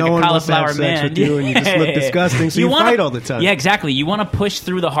to end up like No a one wants to have cauliflower sex man. with you and you just look disgusting, so you wanna- fight all the time. Yeah, exactly. You want to push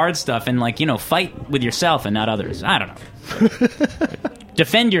through the hard stuff and fight with yourself and not others. I don't know.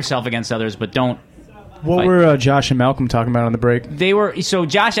 Defend yourself against others, but don't. What fight. were Josh and Malcolm talking about on the break? They were so.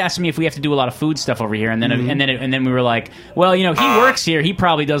 Josh asked me if we have to do a lot of food stuff over here, and then and then we were like, well, he works here. He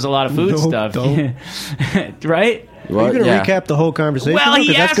probably does a lot of food Nope, stuff, don't. right? Are you going to recap the whole conversation? Well, he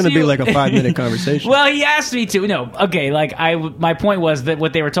Because that's asked going to be you- like a 5-minute conversation. Well, he asked me to. No, okay. My point was that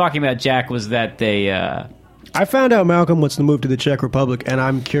what they were talking about, Jack, was that they. I found out Malcolm wants to move to the Czech Republic, and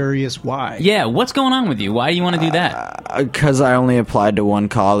I'm curious why. Yeah, what's going on with you? Why do you want to do that? Because I only applied to one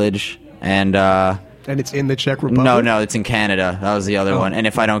college, and it's in the Czech Republic? No, it's in Canada. That was the other one. And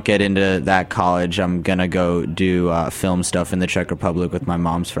if I don't get into that college, I'm gonna go do film stuff in the Czech Republic with my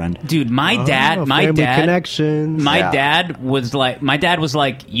mom's friend. Dude, my dad connections. My dad was like,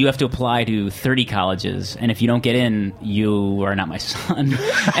 you have to apply to 30 colleges, and if you don't get in, you are not my son,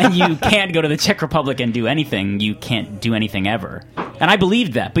 and you can't go to the Czech Republic and do anything. You can't do anything ever. And I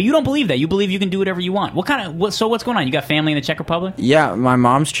believed that, but you don't believe that. You believe you can do whatever you want. So what's going on? You got family in the Czech Republic? Yeah, my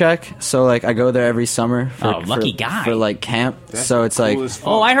mom's Czech, so like I go there every summer. Lucky guy. For like camp. So it's like,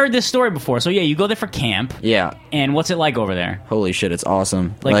 oh, I heard this story before. So yeah, you go there for camp. Yeah. And what's it like over there? Holy shit, it's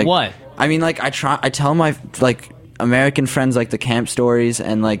awesome. Like what? I mean, like I tell my like American friends like the camp stories,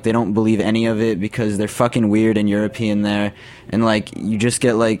 and like they don't believe any of it because they're fucking weird and European there, and like you just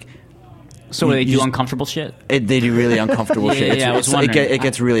get like. So they do uncomfortable shit? They do really uncomfortable shit. Yeah, I was wondering. It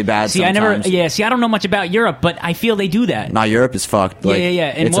gets really bad sometimes. I don't know much about Europe, but I feel they do that. Nah, Europe is fucked. Like, yeah.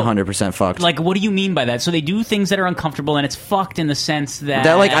 And it's 100% fucked. Like, what do you mean by that? So they do things that are uncomfortable, and it's fucked in the sense that...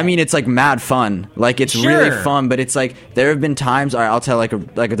 I mean, it's like mad fun. Like, it's really fun, but it's like, there have been times, I'll tell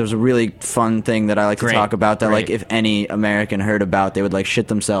there's a really fun thing that I like to talk about that, like, if any American heard about, they would, like, shit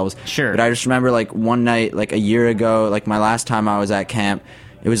themselves. Sure. But I just remember, like, one night, like, a year ago, like, my last time I was at camp,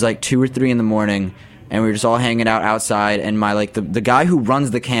 it was, like, 2 or 3 in the morning, and we were just all hanging out outside, and my, like, the guy who runs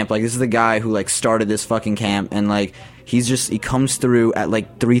the camp, like, this is the guy who, like, started this fucking camp, and, like, he comes through at,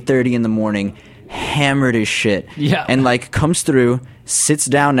 like, 3:30 in the morning, hammered as shit. Yeah. And, like, comes through, sits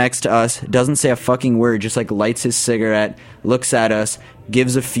down next to us, doesn't say a fucking word, just, like, lights his cigarette, looks at us,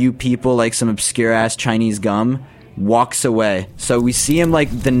 gives a few people, like, some obscure-ass Chinese gum, walks away. So we see him, like,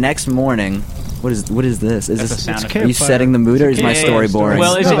 the next morning... What is this? Is this? Are you setting the mood, or is my story boring?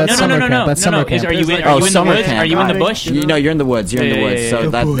 Well, is it? No. That's summer camp. Are you in the woods? Camp. Are you in the bush? No, you're in the woods. You're in the woods. So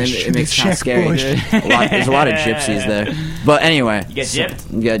that bush, it makes it kind of scary. There's a lot of gypsies there. But anyway, you get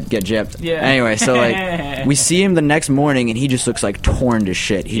gypped. Get gypped. Yeah. Anyway, so like we see him the next morning, and he just looks like torn to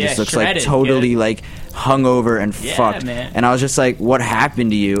shit. He just looks shredded, like totally like hungover and fucked. Man. And I was just like, "What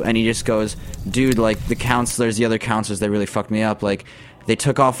happened to you?" And he just goes, "Dude, like the other counselors, they really fucked me up. Like." They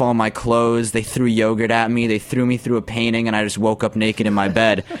took off all my clothes. They threw yogurt at me. They threw me through a painting, and I just woke up naked in my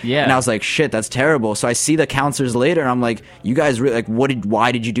bed. Yeah. And I was like, "Shit, that's terrible." So I see the counselors later, and I'm like, "You guys really like?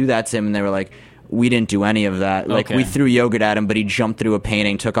 Why did you do that to him?" And they were like, we didn't do any of that. Like, Okay. we threw yogurt at him, but he jumped through a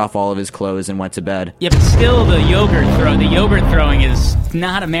painting, took off all of his clothes, and went to bed. Yeah, but still, the yogurt throwing is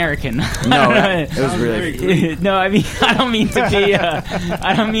not American. No, it was really. No, I mean, I don't mean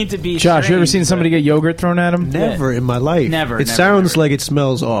to be. Josh, you ever strange, seen somebody get yogurt thrown at him? Never in my life. Never. It sounds like it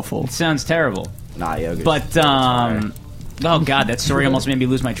smells awful. It sounds terrible. Nah, yogurt. But oh god, that story almost made me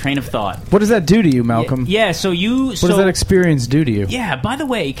lose my train of thought. What does that do to you, Malcolm? Yeah, so you. What does that experience do to you? Yeah. By the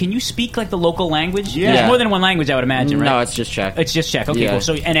way, can you speak like the local language? Yeah. There's more than one language, I would imagine, right? No, it's just Czech. It's just Czech. Okay, Yeah. cool.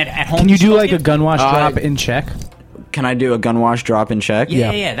 So, and at home, Can you do spoke like a it? gun wash drop in Czech? Can I do a gun wash drop in Czech?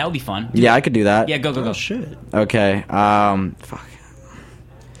 Yeah, that would be fun. Yeah, I could do that. Yeah, go. Oh, shit. Okay. Fuck.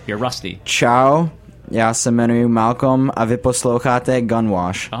 You're rusty. Ciao. Já se jmenuji Malcolm a vy posloucháte Gun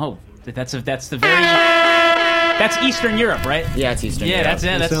Wash. Oh, that's the very. That's Eastern Europe, right? Yeah, it's Eastern Europe.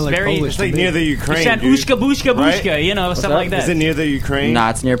 Yeah, that's like very. Polish. It's like near the Ukraine. It's that dude. ushka, bushka, Right? bushka, you know, stuff like that. Is it near the Ukraine?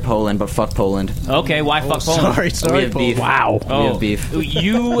 Nah, it's near Poland, but fuck Poland. Okay, why fuck Poland? We have beef. Wow. We have beef.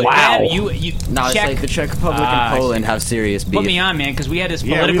 You, Wow. you. No, it's Czech, like the Czech Republic and Poland have serious beef. Put me on, man, because we had this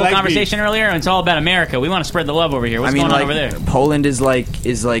Yeah, we political like conversation earlier, and it's all about America. We want to spread the love over here. What's going on over there? Poland is like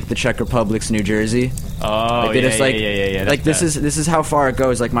the Czech Republic's New Jersey. Oh, like, they just, yeah. Like this is how far it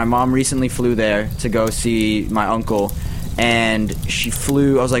goes. Like my mom recently flew there to go see my uncle, and she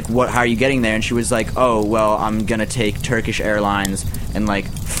flew. I was like, "What? How are you getting there?" And she was like, "Oh, well, I'm gonna take Turkish Airlines and like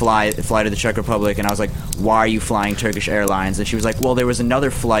fly to the Czech Republic." And I was like, "Why are you flying Turkish Airlines?" And she was like, "Well, there was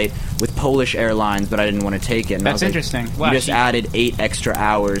another flight with Polish Airlines, but I didn't want to take it." And I That's was like, interesting. You Wow, just she- added 8 extra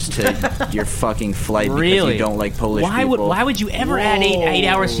hours to your fucking flight because Really? you don't like Polish Why people. Why would you ever add 8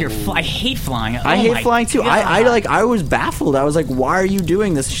 hours to your flight? I hate flying. I Oh hate my flying too. God. I was baffled. I was like, "Why are you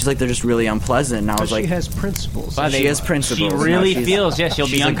doing this?" She's like, "They're just really unpleasant." And I was like, she has principles. She has principles. She really No, she's- feels, yes, she'll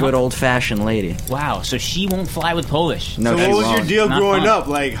be she's a good uncomfortable. old-fashioned lady. Wow, so she won't fly with Polish. No, So she's what was your wrong. deal Not growing fun. up?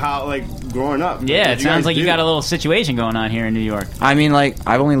 Like how, growing up? Yeah, What it you sounds guys like you do? got a little situation going on here in New York. I mean, like,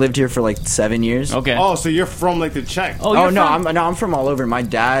 I've only lived here for like 7 years. Okay. Oh, so you're from like the Czech? Oh, no, I'm from all over. My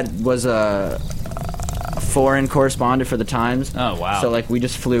dad was a foreign correspondent for the Times. Oh, wow. So like we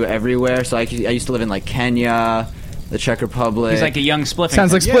just flew everywhere. So I used to live in like Kenya, the Czech Republic. He's like a young Spliffington.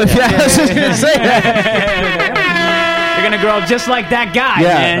 Sounds like Spliff. Yeah, I was just gonna say You're gonna grow up just like that guy,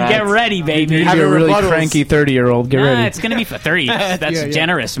 Yeah. man. Get ready, baby. You're gonna be a really cranky 30-year-old. Get Nah, ready. it's gonna be for 30. That's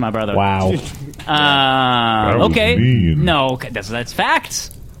generous, my brother. Wow. That was Okay. mean. No, that's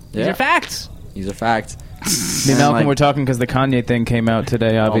facts. These Yeah. are facts. These are facts. Me and Malcolm like- were talking because the Kanye thing came out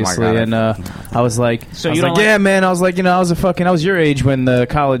today, obviously, God, and I was like, So I was you like, don't yeah, man. I was like, I was your age when the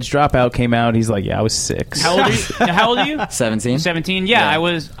College Dropout came out. He's like, yeah, I was 6. How old are you? How old are you? 17. 17. Yeah, I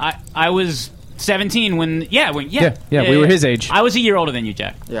was 17 when. Yeah, we were his age. I was a year older than you,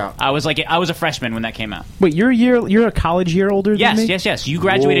 Jack. Yeah. I was a freshman when that came out. Wait, you're a college year older than me? Yes. You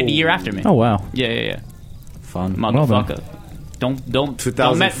graduated a year after me. Oh wow. Yeah. Fun. Motherfucker. Don't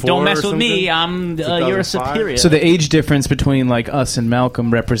mess 2004 with me. or I'm you're a 2005? superior. So the age difference between like us and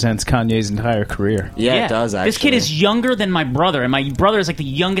Malcolm represents Kanye's entire career. Yeah, it does. Actually, This kid is younger than my brother, and my brother is like the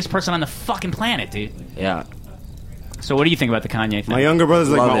youngest person on the fucking planet, dude. Yeah. So what do you think about the Kanye thing? My younger brother's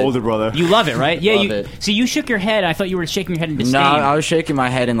like Love my it. older brother. You love it, right? Yeah. Love it. See, you shook your head. I thought you were shaking your head in disdain. No, I was shaking my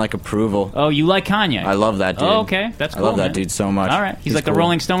head in like approval. Oh, you like Kanye? I love that dude. Oh, okay. That's cool. I love man. that dude so much. All right. He's like cool. the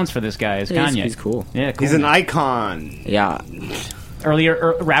Rolling Stones for this guy, is Yeah, Kanye. he's cool. Yeah, cool. He's an man. icon. Yeah.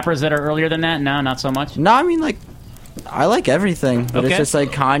 Earlier rappers that are earlier than that? No, not so much. No, I mean like I like everything, but Okay. it's just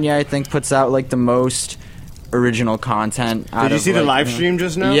like Kanye. I think puts out like the most original content. Did you see the live stream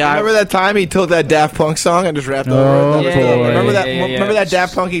just now? Yeah. Remember that time he took that Daft Punk song and just rapped over it? Remember that? Remember that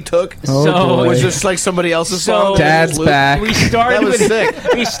Daft Punk he took? So- it was just like somebody else's song. Dad's back. We started That was with sick.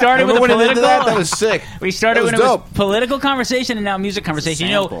 We started Remember with a when he did political. that? That was sick. We started That when was it was dope. political conversation and now music conversation.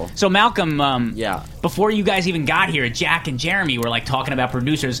 You know, Sample. so Malcolm, Yeah. before you guys even got here, Jack and Jeremy were like talking about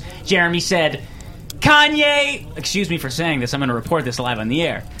producers. Jeremy said, Kanye, excuse me for saying this, I'm going to report this live on the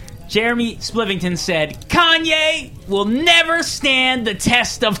air. Jeremy Splivington said, Kanye will never stand the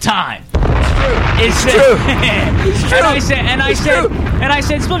test of time. It's true. And I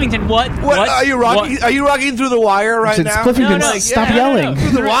said, Splivington, what? What are you rocking? What? Are you rocking through the wire right Said, now? Spliffington, stop yelling.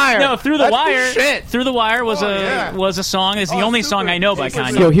 Through the wire. No, Through the That's Wire. Shit. Through the Wire was yeah. was a song. It's the only song I know by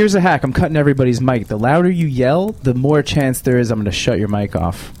Kanye. Yo, here's a hack. I'm cutting everybody's mic. The louder you yell, the more chance there is I'm going to shut your mic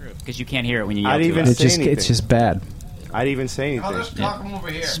off. Because you can't hear it when you yell. I'd too even loud. say anything. It's just bad. I'd even say anything. I'll just talk him over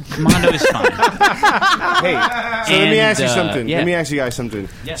here. Mondo is fine. Hey, so let me And, ask you something. yeah. Let me ask you guys something.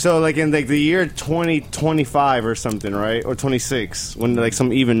 Yeah. So, like in like the year 2025 or something, right, or 26, when like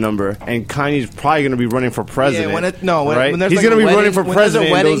some even number, and Kanye's probably going to be running for president. Yeah, when right? there's He's like going to a be wedding, running for when president.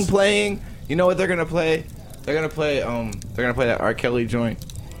 There's a wedding those- playing. You know what they're gonna play? They're gonna play that R. Kelly joint.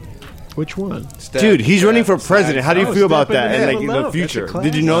 Which one? Dude, he's running for president. How do you feel about that? And like in the future,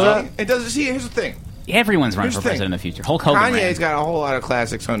 did you know that? It doesn't. See, here's the thing. Everyone's running for president in the future. Hulk Hogan Kanye's ran. got a whole lot of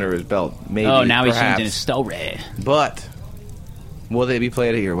classics under his belt. Maybe. Oh, now he's perhaps. changing his story. But will they be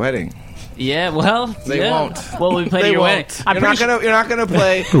played at your wedding? Yeah, well, They won't. Well, we played They your wedding. won't. You're not gonna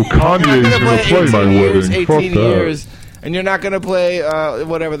play. No, Kanye's gonna play my 18 years, wedding. Fuck 18 that. years, and you're not gonna play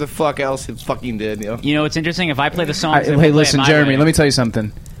whatever the fuck else he fucking did. You know, it's interesting. If I play the songs, Hey, listen, Jeremy, let me tell you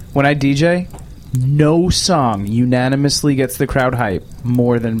something. When I DJ, no song unanimously gets the crowd hype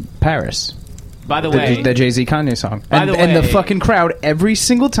more than Paris. By the way, the Jay-Z Kanye song. By the and the way- fucking crowd, every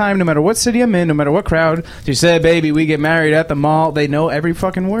single time, no matter what city I'm in, no matter what crowd, they say, baby, we get married at the mall. They know every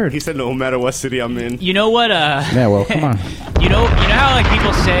fucking word. He said no matter what city I'm in. You know what? Yeah, well, come on. You know how like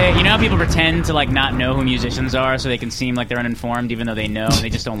people say, you know how people pretend to like not know who musicians are so they can seem like they're uninformed even though they know and they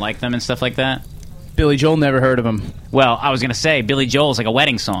just don't like them and stuff like that. Billy Joel, never heard of him. Well, I was gonna say Billy Joel's like a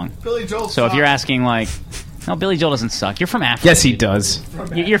wedding song. Billy Joel. So if you're asking like, no, Billy Joel doesn't suck. You're from Africa. Yes, he does.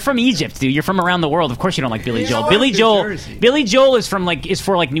 You're from Egypt, dude. You're from around the world. Of course you don't like Billy Joel. what? Billy New Joel. Jersey. Billy Joel is from like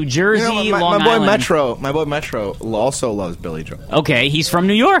for New Jersey, You know, Long my boy Island. My boy Metro also loves Billy Joel. Okay, he's from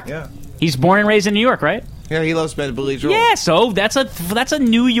New York. Yeah. He's born and raised in New York, right? Yeah, he loves Billy Joel. Yeah, so that's a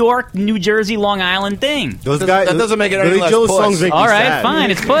New York, New Jersey, Long Island thing. Those guys, that doesn't make it any Billy less Joel's puss. songs make All me right, sad.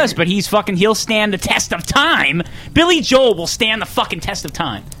 fine, it's puss, but he'll stand the test of time. Billy Joel will stand the fucking test of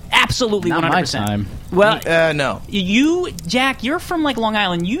time. Absolutely, Not 100%. my time. Well, no. You, Jack, you're from like Long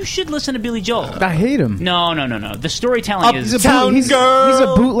Island. You should listen to Billy Joel. I hate him. No. The storytelling is he's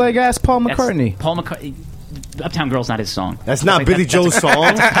a bootleg ass Paul McCartney. Paul McCartney. Uptown Girl's not his song. That's not Billy Joel's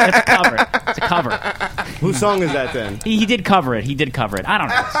song. That's a cover. It's a cover. Whose song is that then? He did cover it. I don't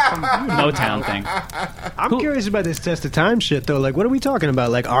know. It's some Motown thing. I'm curious about this test of time shit, though. Like, what are we talking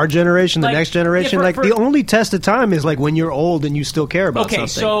about? Like, our generation, the Like, next generation? yeah, Like, the only test of time is, like, when you're old and you still care about Okay, something.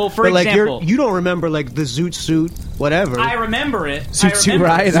 so, for but, like, example- you don't remember, like, the Zoot Suit, whatever. I remember it. Zoot I Suit remember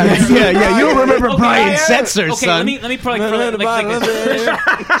Riot? it. Yeah, you don't remember Brian Setzer, okay, son. let me probably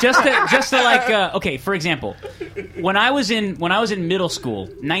just to like okay, for example, when I was in middle school,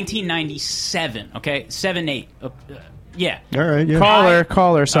 1997, okay, 7-8, yeah. All right, yeah.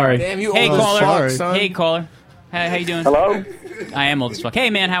 Caller, sorry. Damn, you Hey old as caller, fuck, son. hey caller, how you doing? Hello? I am old as fuck. Hey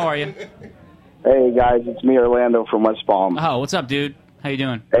man, how are you? Hey guys, it's me, Orlando from West Palm. Oh, what's up, dude? How you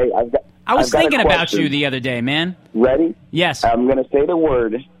doing? Hey, I was I've got a thinking about question. you the other day, man. Ready? Yes. I'm gonna say the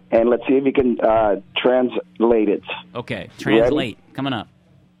word, and let's see if you can translate it. Okay, translate coming up.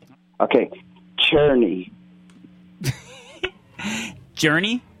 Okay, Journey.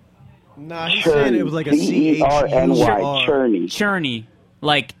 Journey. Nah, he's saying it was like a C-E-R-N-Y, Journey. Churny,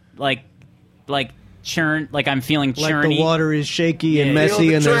 like churn, like I'm feeling Like churny. the water is shaky and Yeah.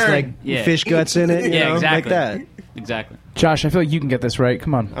 messy and there's, like, Yeah. fish guts in it, you Yeah, know? exactly. Like that. Exactly. Josh, I feel like you can get this right.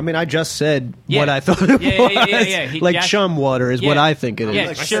 Come on. I mean, I just said Yeah. what I thought it Yeah, was. yeah. Like Josh- chum water is what Yeah. I think it is.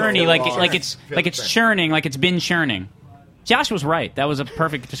 Yeah, churny, like it's churning, like it's been churning. Josh was right. That was a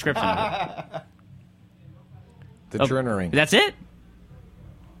perfect description of it. The churnering. That's it?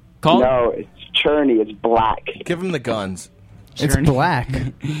 Call? No, it's Journey. It's black. Give him the guns. It's black.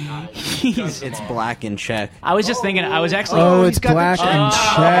 It's black in check. I was just thinking. I was actually. Oh, it's black and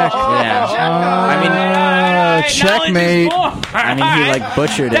check. Yeah. Checkmate. I mean, he like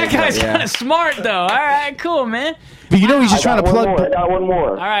butchered That it. guy's but, yeah. kind of smart, though. All right, cool, man. But you know he's just I trying got to one plug. more. I got one more.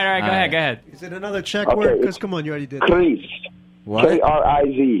 All right, go ahead. Is it another check Okay, word? Because it's come on, you already did it. Chris. What?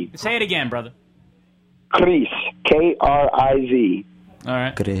 K-R-I-Z. Say it again, brother. Chris. K-R-I-Z. All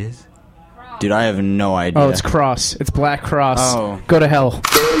right. Grizz. Dude, I have no idea. Oh, it's cross. It's black cross. Oh. Go to hell.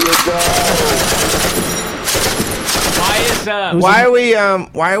 There you go.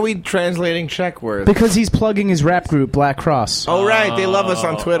 Why are we translating Czech words? Because he's plugging his rap group, Black Cross. Oh right, they love us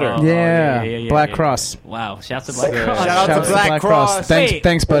on Twitter. Yeah, Black Cross. Wow, shouts to Black Cross. Shout out to Black Cross. Thanks, Wait.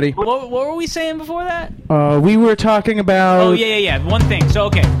 thanks, buddy. What were we saying before that? We were talking about. Oh yeah. One thing. So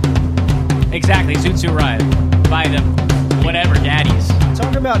okay, exactly. Zoot Suit Riot by the whatever daddies.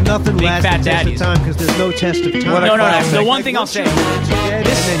 Talking about nothing Big lasts fat the test of daddies. time because there's no test of time. No. The one thing I'll say. Dead, and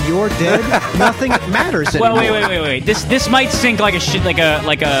then you're dead. Nothing matters Well, anymore. wait. This might sink like a shit,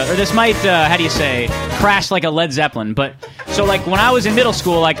 or this might how do you say, crash like a Led Zeppelin. But so like when I was in middle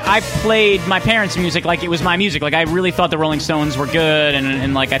school, like I played my parents' music like it was my music. Like I really thought the Rolling Stones were good,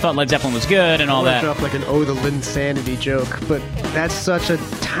 and like I thought Led Zeppelin was good and all Worked that. up like an "Oh, the Linsanity" joke, but that's such a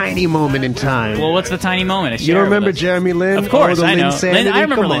tiny moment in time. Well, what's the tiny moment? You don't remember Jeremy Lin? Of course, oh, the I know. Linsanity? I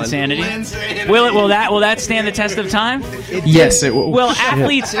remember Come on. Linsanity. Will that stand the test of time? Yes, it will. Well,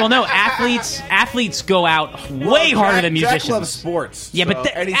 athletes go out way harder than musicians. Jack loves sports. Yeah, but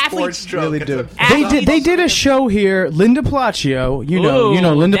so any athletes sports joke really is do. a- They did a show here. Linda Pelaccio. You Ooh,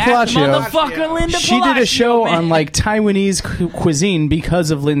 know Linda that's Pelaccio. motherfucker Linda She did a Pelaccio, show man. on like Taiwanese cuisine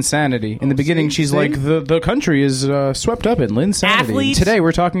because of Linsanity. In the beginning, she's like, the country is swept up in Linsanity. Athletes- Today,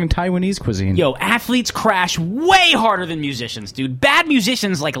 we're talking Taiwanese cuisine. Yo, athletes crash way harder than musicians, dude. Bad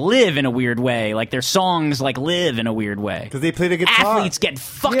musicians like live in a weird way, like their songs like live in a weird way. Because they play the guitar. Athletes get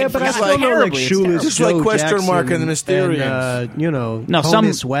fucking Yeah, but I forgotten still know like terribly. It's terrible. Shoeless Joe Jackson and, you know, No,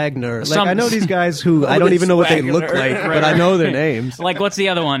 Honus Wagner. Like some- I know these guys who I don't even know what they look like, but I know their names. Like, what's the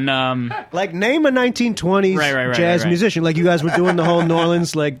other one? Like, name a 1920s Right, jazz right. musician. Like, you guys were doing the whole New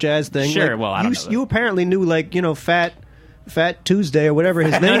Orleans like jazz thing. Sure, Like, well, I don't know that. you apparently knew, like, you know, Fat Tuesday or whatever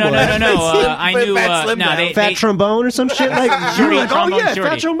his name was. No. I knew Fat Trombone or some shit. Like, you Shorty, were like, oh Trombone yeah, Shorty.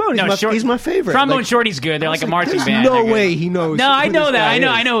 Fat Trombone. No, He's my favorite. Trombone Like, Shorty's good. They're like a marching there's band. no They're good. way he knows. No, I who know this that. guy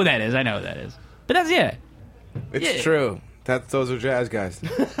I know is. who that is. But that's it. It's true. Those are jazz guys.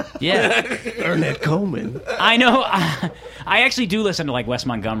 Yeah. Ernest Coleman. I know. I actually do listen to like Wes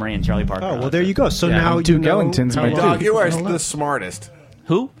Montgomery and Charlie Parker. Oh, well, there you go. So Yeah. now you Duke know Ellington's how my long- Dog, you are the smartest.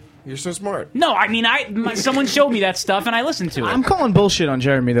 Who? You're so smart. No, I mean, someone showed me that stuff and I listened to it. I'm calling bullshit on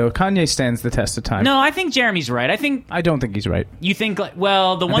Jeremy, though. Kanye stands the test of time. No, I think Jeremy's right. I don't think he's right. You think like,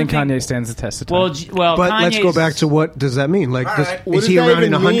 well, the I one think thing. Kanye stands the test of time. But let's go Kanye's- back to what does that mean? Like, What is he around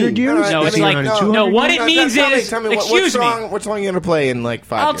in 100 years? No, Is it's he like around in 200 no. What years? it means is, tell me excuse me. What song you gonna play in like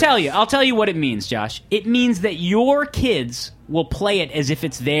 5 I'll years? tell you what it means, Josh. It means that your kids will play it as if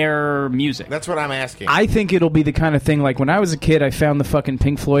it's their music. That's what I'm asking. I think it'll be the kind of thing like when I was a kid, I found the fucking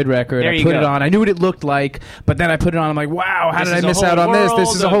Pink Floyd record. There I you put go. it on. I knew what it looked like, but then I put it on. I'm like, wow, how This did I is a miss whole out on this? This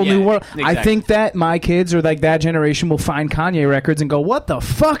world is a of- whole new yeah, world. exactly. I think that my kids or like that generation will find Kanye records and go, what the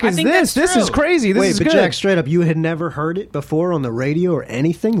fuck is think this? that's This is true. crazy. This Wait, is but good. Jack, straight up, you had never heard it before on the radio or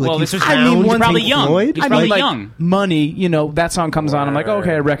anything? Like, Well, you this was- found I mean, one probably Pink young. Floyd? He's I probably mean, like, young. Money, you know, that song comes on. I'm like,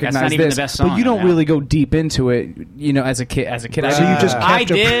 okay, I recognize That's not even this. the best song but you don't now. really go deep into it, you know, as a kid. So you just I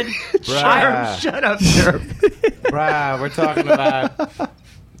kept a- did. Shut up, Sherp. Bruh, we're talking about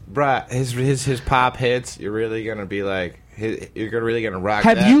his pop hits. You're really gonna be like, you're really gonna rock.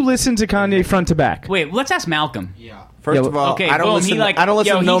 Have that. you listened to Kanye front to back? Wait, let's ask Malcolm. First of all, okay, I don't boom, listen. he like- I don't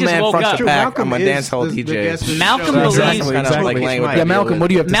listen yo, to No he just Man woke front up. to True, back. Malcolm I'm a is dance hall the DJ. guest of the Malcolm show. believes- Kind of like language. Yeah, Malcolm, what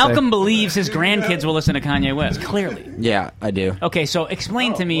do you have to Malcolm say? believes his grandkids will listen to Kanye West. Clearly. Yeah, I do. Okay, so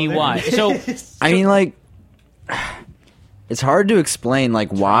explain to me why. So I mean, like, it's hard to explain, like,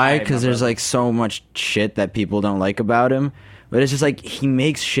 why, because there's, like, so much shit that people don't like about him. But it's just, like, he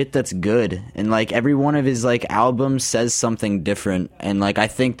makes shit that's good. And, like, every one of his, like, albums says something different. And, like, I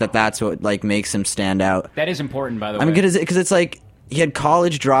think that that's what, like, makes him stand out. that is important, by the way. I mean, because it's, like, he had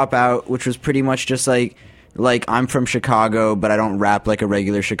College Dropout, which was pretty much just, like, I'm from Chicago, but I don't rap like a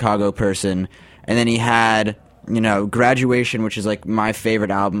regular Chicago person. And then he had, you know, Graduation, which is, like, my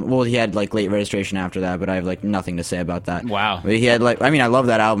favorite album. Well, he had, like, Late Registration after that, but I have, like, nothing to say about that. Wow. But he had, like, I mean, I love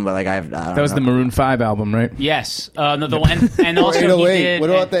that album, but, like, I don't That was know. the Maroon 5 album, right? Yes. No, the one, and also he 808. did. What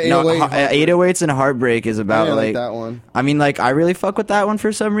about the 808? 808s and Heartbreak is about, I like that one. I mean, like, I really fuck with that one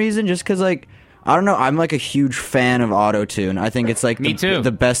for some reason, just because, like, I don't know, I'm, like, a huge fan of auto-tune. I think it's, like, Me too.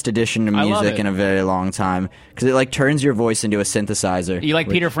 the best addition to I love music it. in a very long time, because it, like, turns your voice into a synthesizer. You like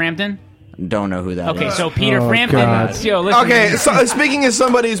which- Peter Frampton? Don't know who that Okay, is. so Peter Oh, Frampton. God. Yo, listen. Okay, so speaking as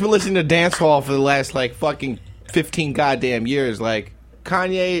somebody who's been listening to dance hall for the last like fucking 15 goddamn years, like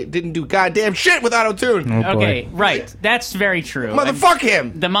Kanye didn't do goddamn shit with auto-tune. Oh, boy. Okay, right. That's very true. Motherfuck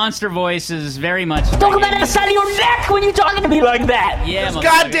him. The monster voice is very much. Talk about the side of your neck when you're talking to me like that. Yeah, There's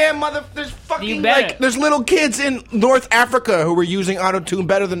motherfucker. goddamn there's You fucking better. like there's little kids in North Africa who were using auto-tune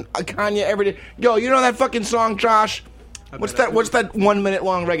better than Kanye ever did. Yo, you know that fucking song, Josh? What's that 1 minute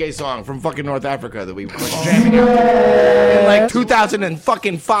long reggae song from fucking North Africa that we were jamming out in like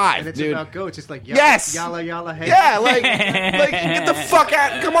 2005, And it's dude? about goats. It's like, Yes! yalla, yalla, hey. Yeah, like get the fuck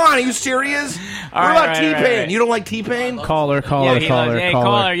out! Come on, are you serious? All what right, about right, T-Pain? right, right. You don't like T-Pain? Caller. Yeah, he loves- hey,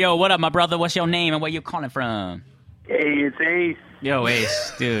 caller. Yo, what up, my brother? What's your name and where you calling from? Hey, it's Ace. Yo,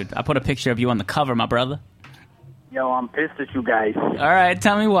 Ace, dude. I put a picture of you on the cover, my brother. Yo, I'm pissed at you guys. All right,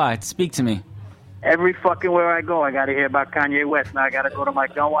 tell me why. Speak to me. Every fucking where I go, I gotta hear about Kanye West. Now I gotta go to my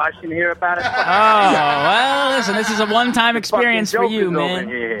gun wash and hear about it. Oh, well, listen, this is a one-time experience for you,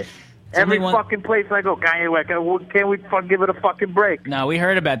 man. Every only one- fucking place I go, Kanye West. Can't we fucking give it a fucking break? No, we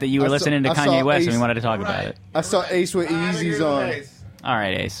heard about that you were listening to I saw Kanye West and we Ace- wanted to talk about it. I saw Ace with Yeezys on. All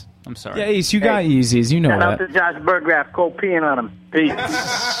right, Ace. I'm sorry. Yeah, Ace, you got Yeezys. You know Shout out that. to Josh Burgraff, co-peeing on him. Peace.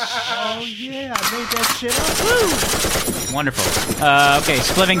 Oh, yeah, I made that shit up. Wonderful. Okay,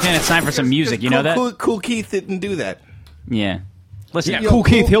 Splivington, it's time for some music. You know that? Cool Keith didn't do that. Yeah. Listen, Cool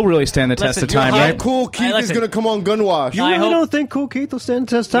Keith, he'll really stand the test of time, right? Cool Keith is going to come on Gunwash. You really don't think Cool Keith will stand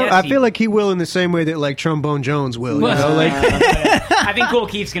the test of time? Yes, I feel like he will in the same way that like Trombone Jones will. You know? Like, I think Cool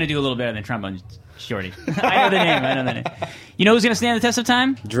Keith's going to do a little better than Trombone Shorty. I know the name. You know who's going to stand the test of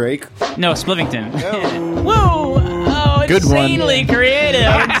time? Drake. No, Splivington. Whoa! Oh, good insanely creative.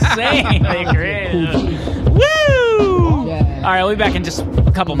 Insanely creative. Woo! All right, we'll be back in just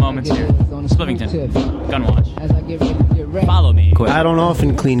a couple moments here. Splivington, Gunwash. Follow me. I don't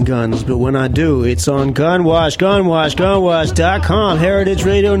often clean guns, but when I do, it's on Gunwash, gunwash.com, Heritage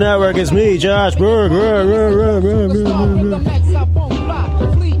Radio Network. It's me, Josh Berg.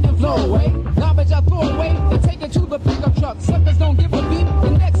 Garbage I throw away and take it to the pickup truck. Suckers don't give a beat, the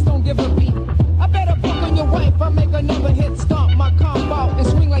next don't give a beat. I better book on your wife, I make another hit, stomp my combo and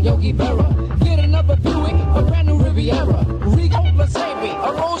swing like Yogi Berra. Get another Buick, a brand new Riviera. Regal, Mercedes,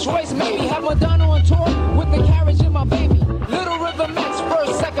 a Rolls Royce maybe. Have Madonna on tour with the carriage in my baby. Little Rhythm X,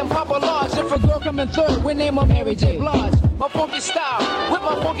 first, second, Papa Large. If a girl coming third, we name her Mary J. Blige. My funky style, with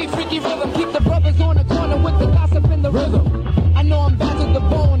my funky freaky rhythm. Keep the brothers on the corner with the gossip in the rhythm. I know I'm bad to the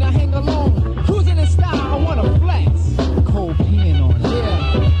bone, I hang alone. Cruising in style, I wanna flex. Cold pen on it.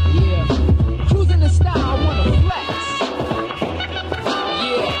 Yeah. Cruising in style, I wanna flex.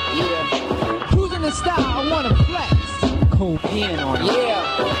 Yeah. Cruising in style, I wanna flex. Cold pen on it.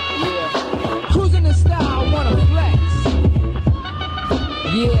 Yeah. Cruising in style, I wanna flex.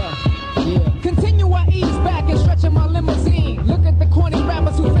 Yeah. Continue, I ease back and stretching my limousine. Look at the corny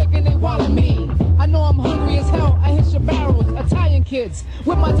rappers who faking they wallet me. I know I'm hungry as hell, I hit your barrels. Italian kids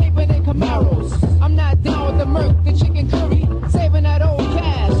with my tape and their Camaros. I'm not down with the Merc, the chicken curry. Saving that old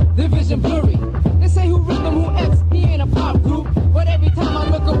cash, the vision blurry. They say who rhythm, who X, he ain't a pop group. But every time I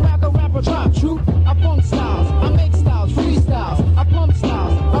look around, a rapper drop troop. I funk styles, I make styles, freestyles. I pump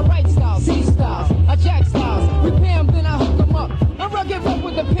styles, I write styles, C styles, I jack styles. Repair them, then I hook them up. I rock it up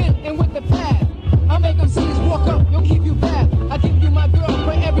with the pen and with the pad. I make them see walk up, you'll keep you bad. I give you my girl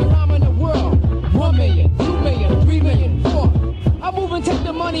for every rhyme in the world. 1 million, 2 million, 3 million, 4. I move and take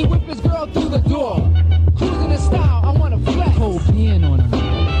the money, whip his girl through the door. Cruising in style, I wanna flex. Cold pen on him.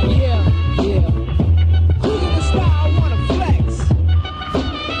 Yeah. Cruising in style, I wanna flex.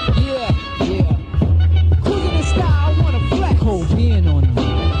 Yeah. Cruising in style, I wanna flex. Cold pen on him.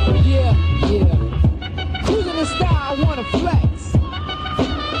 Yeah. Cruising in style, I wanna flex.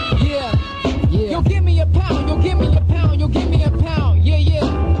 Yeah. Yo, give me a pound, yo, give me a pound, yo, give me a pound. Yeah.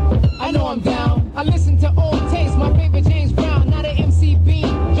 I know I'm down. I listen to old taste, my favorite James Brown, not an MC Bean.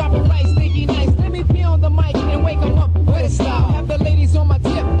 Drop a rice, sticky nice. Let me pee on the mic and wake 'em up with a style. Have the ladies on my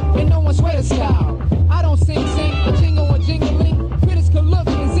tip and no one sweater style. I don't sing, a jingle, a jingling. Critics could look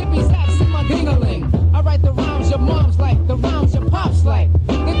and zippy zaps in my ding-a-ling. I write the rhymes your moms like, the rhymes your pops like.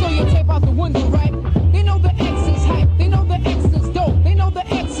 They throw your tape out the window, right? They know the X is hype, they know the X is dope. They know the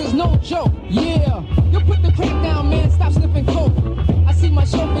X is no joke, yeah. You put the crack down, man, stop sniffing coke. I see my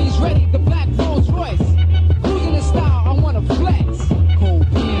chauffeur's ready, the black Rolls Royce. Cruising in style, I wanna flex. Cold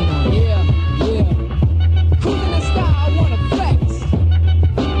pen on, yeah. Cruising in style, I wanna flex.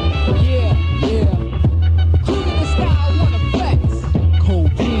 Yeah. Cruising in style, I wanna flex. Cold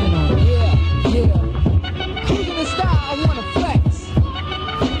pen on, yeah. Cruising in style, I wanna flex.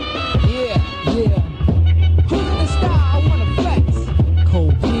 Yeah. Cruising in style, I wanna flex.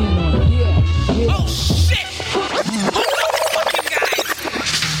 Cold pen on, yeah. Oh shit!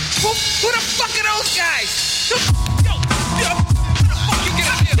 Who the fuck are those guys? Yo, who the fuck you get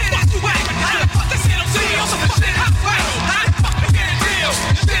up here? Fuck you whack. How the fuck they say I'm saying on some shit? How the fuck you get a deal?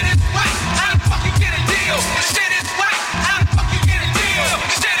 Shit is whack. How the fuck you get a deal? Shit is whack. How the fuck you get a deal?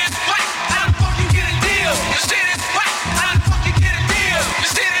 Shit is whack. How the fuck you get a deal? Shit is whack. How the fuck you get a deal?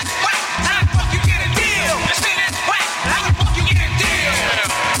 Shit is whack. How the fuck you get a deal? Shit is whack. How the fuck you get a deal?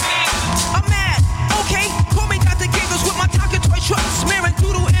 I'm mad. Okay, call me Dr. Giggles with my Tonka toy truck, smearing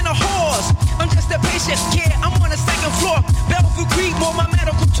doodle in a horse. I'm just a patient, yeah, I'm on the second floor. Bellevue Creek, more my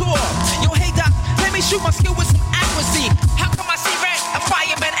medical tour. Yo, hey doc, let me shoot my skill with some accuracy. How come I see red? A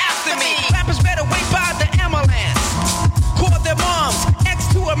fireman after me. Rappers better wait by the ambulance. Call their moms, X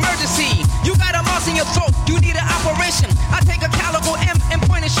to emergency. You got a mouse in your throat, you need an operation. I take a caliber M and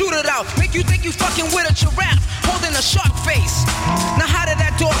point and shoot it out. Make you think you fucking with a giraffe, holding a shark face. Now how did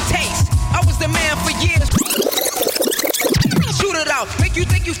that dog taste? I was the man for years. Shoot it out, make you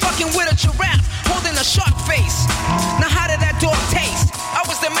think you fucking with a giraffe, holding a shark face. Now how did that dog taste? I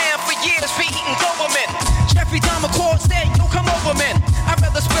was the man for years, for eating Doberman. Jeffrey Dahmer called, said, yo, come over, man. I'd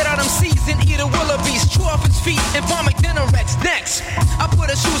rather spit out them seeds than eat a willoughby's. Chew off his feet and vomit Dinerex. Next, I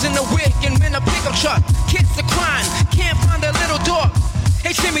put his shoes in the wig and in a pickup truck. Kids are crying, can't find their little dog.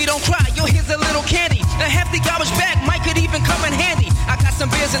 Hey Jimmy, don't cry, yo, here's a little candy. A hefty garbage bag might could even come in handy.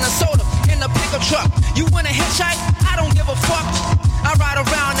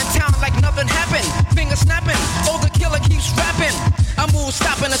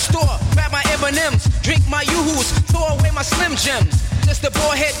 the store, grab my M&M's, drink my Yoo-Hoos, throw away my Slim Jims. Just a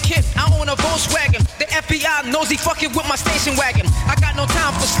boyhead kid, I own a Volkswagen. The FBI knows he fucking with my station wagon. I got no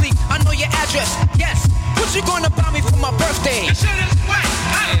time for sleep, I know your address. Yes, what you gonna buy me for my birthday? This shit is wet.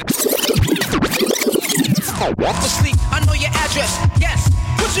 For sleep, I know your address. Yes,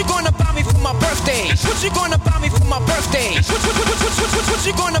 what you gonna buy me for my birthday? What you gonna buy me for my birthday? What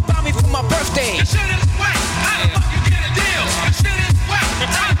you gonna buy me for my birthday? This shit is wet. How the fuck you get a deal? This shit is wet.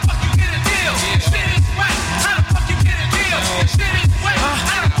 How the fuck you get a deal? This shit is wet. How the fuck you get a deal? This shit is wet.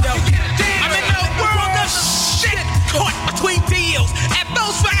 How the fuck you get a deal? I'm in the world of shit caught between deals. And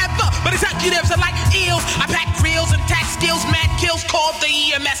those forever, but executives are like eels. I pack reels and tax skills, mad kills, called the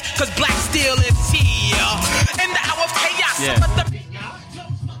EMS, cause black steel is here. In the hour of chaos,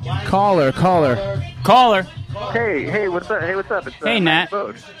 Caller. Hey, what's up? It's, hey, Nat.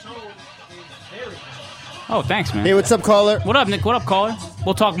 Oh, thanks, man. Hey, what's up, caller? What up, Nick? What up, caller?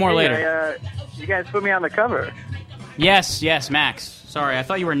 We'll talk more later. You guys put me on the cover. Yes, Max. Sorry, I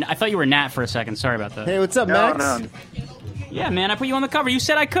thought you were Nat for a second. Sorry about that. Hey, what's up, Max? No. Yeah, man, I put you on the cover. You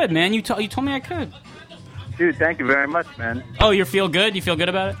said I could, man. You told me I could. Dude, thank you very much, man. Oh, you feel good? You feel good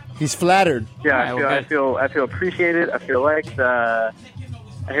about it? He's flattered. Yeah, I feel appreciated. I feel like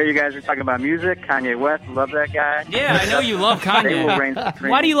I hear you guys are talking about music. Kanye West, love that guy. Yeah, I know you love Kanye. Why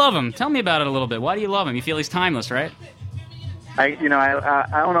Why do you love him? Tell me about it a little bit. Why do you love him? You feel he's timeless, right? I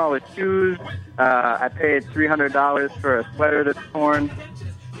own all his shoes. I paid $300 for a sweater that's torn.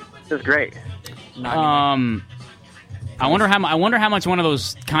 It's great. I wonder how much one of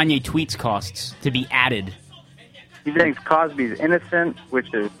those Kanye tweets costs to be added. He thinks Cosby's innocent,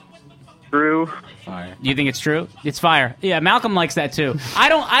 which is true. Fire. Do you think it's true? It's fire. Yeah, Malcolm likes that too. I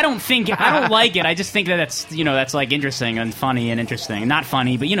don't like it. I just think that's like interesting and funny and interesting. Not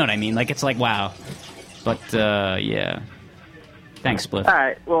funny, but you know what I mean. Like it's like wow. But yeah. Thanks, Spliff. All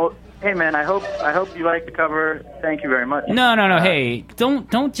right. Well, hey man, I hope you like the cover. Thank you very much. No. Hey,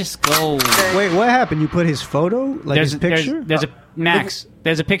 don't just go. Wait, what happened? You put his photo, like his picture? There's a Max.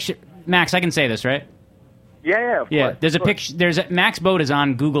 There's a picture. Max, I can say this, right? Yeah. Of course, there's a picture. Max Boat is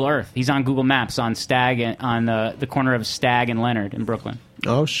on Google Earth. He's on Google Maps on the corner of Stag and Leonard in Brooklyn.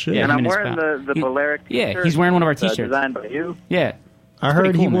 Oh shit! Yeah, and I'm wearing the Balearic t-shirt. Yeah, he's wearing one of our t-shirts designed by you. Yeah. I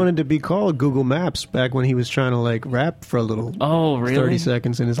heard he wanted to be called Google Maps back when he was trying to like rap for a little. Oh, really? 30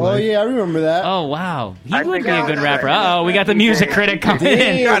 seconons in his life. Oh yeah, I remember that. Oh wow, he would be a good rapper. Oh, we got the music critic coming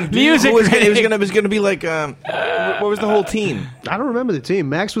in. Music critic. It was gonna be like what was the whole team? I don't remember the team.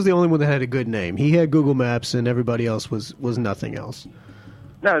 Max was the only one that had a good name. He had Google Maps, and everybody else was nothing else.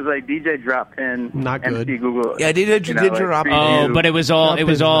 No, it was like DJ Drop In. Not good. MC Google. Yeah, DJ Drop In. Oh, but it was all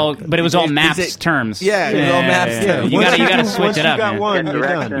Maps terms. Yeah, it was all Maps terms. You gotta switch it up. You got one, you're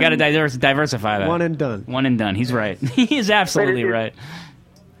done. You gotta diversify that. One and done. One and done. He's right. He is absolutely right.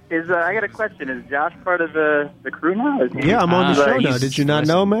 I got a question. Is Josh part of the crew now? Yeah, I'm on the show now. Did you not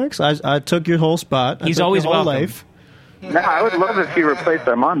know, Max? I took your whole spot. He's always your whole welcome. life. No, I would love if he replaced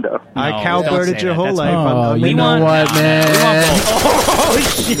Armando. I cowbirded your whole life. Oh, you know what, man? We want both. Oh,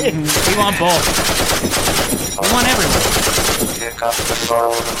 shit. We want both. We want everyone. Pick up the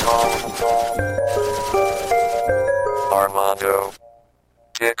phone. Armando.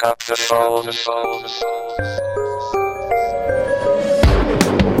 Pick up the phone.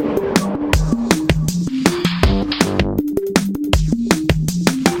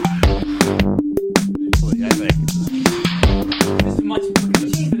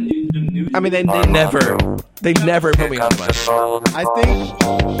 I mean, they never put me on the mic. I think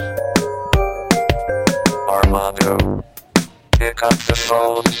Armando, pick up the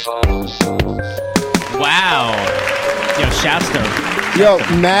phone. Wow. Yo, shouts to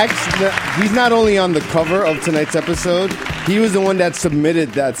Max, he's not only on the cover of tonight's episode, he was the one that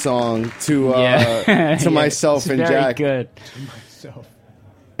submitted that song to myself and Jack. Good.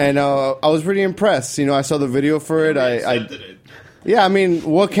 And I was pretty impressed. You know, I saw the video for it. Yeah, I mean,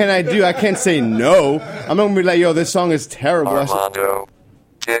 what can I do? I can't say no. I'm going to be like, yo, this song is terrible. Armando,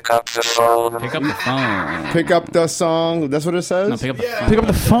 pick up the phone. Pick up the phone. Pick up the song. That's what it says? No, pick up the phone. Pick up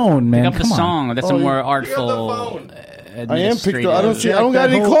the phone, man. Pick up the song. That's a more artful. I am picked up. I don't got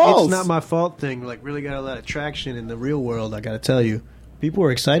any calls. It's not my fault thing. Like, really got a lot of traction in the real world, I got to tell you. People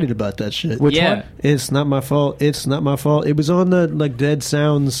were excited about that shit. Which one? It's not my fault. It's not my fault. It was on the Dead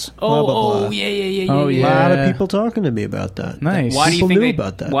Sounds. Blah, blah, blah. Yeah. A lot of people talking to me about that. Nice. Why do you think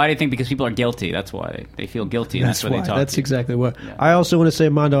about that? Why do you think? Because people are guilty. That's why they feel guilty. That's why they talk. That's exactly what. Yeah. I also want to say,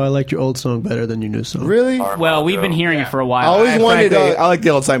 Mondo, I liked your old song better than your new song. Really? Well, we've been hearing it for a while. I always wanted. I like the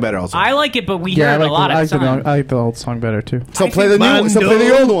old song better. Also, I like it, but we heard it a lot of times. I like the old song better too. So play the new one. So play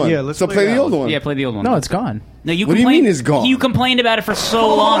the old one. Yeah, let's play the old one. Yeah, play the old one. No, it's gone. No, you What do you mean it's gone? You complained about it for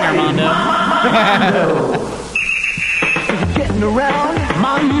so long, Armando. Getting around,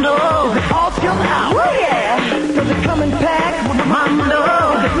 Mondo. All come out. Oh yeah. Cause it's coming back with Mondo.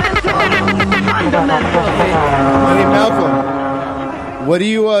 Hey, Malcolm. What do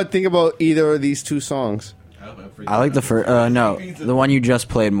you think about either of these two songs? I like the first. No, the one you just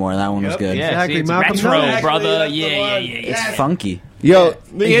played more. That one was good. Yeah, exactly. It's retro, brother. Yeah. It's funky. Yo,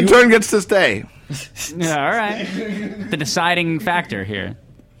 the intern gets to stay. Yeah, all right. The deciding factor here.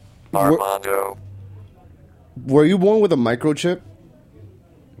 Armando. Were you born with a microchip?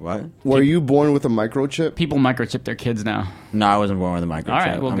 What? Were you born with a microchip? People microchip their kids now. No, I wasn't born with a microchip. All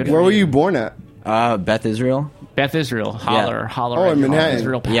right, well, good. Where were you born at? Beth Israel. Beth Israel. Holler. Oh, in Manhattan.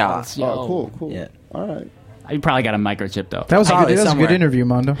 Israel pals. Yeah. Oh, cool. Yeah. All right. You probably got a microchip, though. That was a good interview,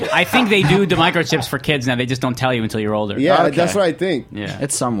 Mondo. I think they do the microchips for kids now. They just don't tell you until you're older. Yeah, that's what I think. Yeah.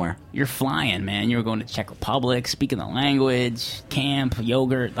 It's somewhere. You're flying, man. You were going to Czech Republic, speaking the language, camp,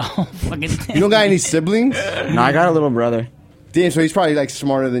 yogurt, the whole fucking thing. You don't got any siblings? No, I got a little brother. Damn, so he's probably like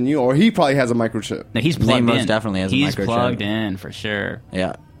smarter than you, or he probably has a microchip. No, he's plugged in. Most definitely has a microchip. He's plugged in for sure.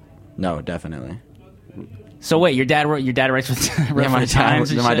 Yeah. No, definitely. So wait, your dad writes for the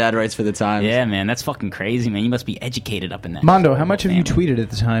Times? My dad writes for the Times. Yeah, man, that's fucking crazy, man. You must be educated up in that. Mondo, how much have you tweeted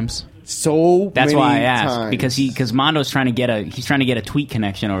at the Times? That's why I asked times. because Mondo's trying to get a tweet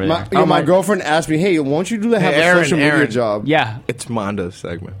connection over there. My girlfriend asked me, "Hey, won't you have a social media job?" Yeah, it's Mondo's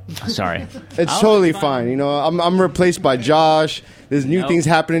segment. Sorry, it's totally fine. You know, I'm replaced by Josh. There's new things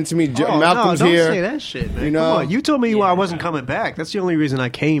happening to me. Malcolm's no, don't here. say that shit, man. You know, come on. You told me I wasn't coming back. That's the only reason I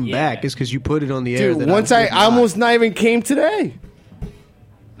came back is because you put it on the air. Dude, That once I almost not even came today.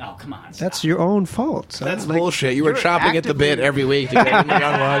 No, come on. That's your own fault. Son. That's bullshit. You were chopping at the bit every week to get in the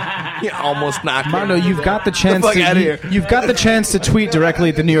Gun Wash. You almost knocked Mondo, you've got the chance you've got the chance to tweet directly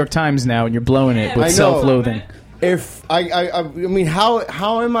at the New York Times now, and you're blowing it with self-loathing. If I mean, how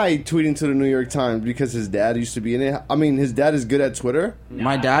am I tweeting to the New York Times? Because his dad used to be in it. I mean, his dad is good at Twitter.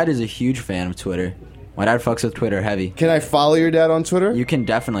 My dad is a huge fan of Twitter. My dad fucks with Twitter heavy. Can I follow your dad on Twitter? You can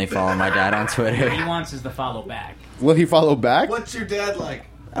definitely follow my dad on Twitter. What he wants is to follow back. Will he follow back? What's your dad like?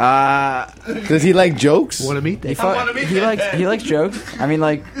 Does he like jokes? Want to meet? He likes jokes. I mean,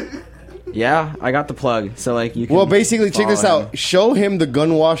 like, yeah, I got the plug. So like, you can. Well, basically, check this follow out. Show him the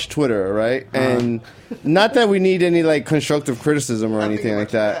Gun Wash Twitter, right? And not that we need any like constructive criticism or anything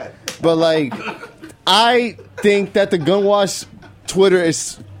like that, but like, I think that the Gun Wash Twitter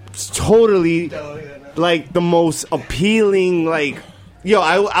is totally like the most appealing. Like, yo,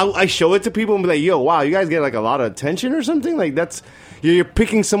 I show it to people and be like, yo, wow, you guys get like a lot of attention or something. Like that's you're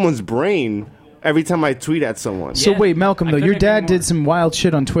picking someone's brain every time I tweet at someone. So wait, Malcolm, though, your dad did some wild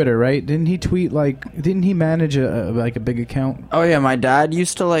shit on Twitter, right? Didn't he tweet didn't he manage a big account? Oh yeah, my dad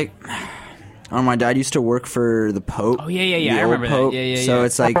used to like. Oh, my dad used to work for the Pope. Oh yeah. I remember Pope. that. Yeah. So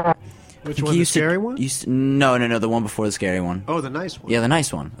it's like. Which one? The scary one? No, the one before the scary one. Oh, the nice one. Yeah, the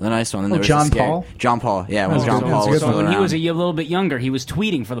nice one. Then there was John the scary- Paul? John Paul. Yeah, when John Paul was still When he around. was a little bit younger, he was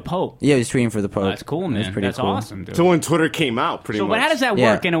tweeting for the Pope. Yeah, he was tweeting for the Pope. That's cool, man. That's That's awesome, dude. So when Twitter came out, pretty much. But how does that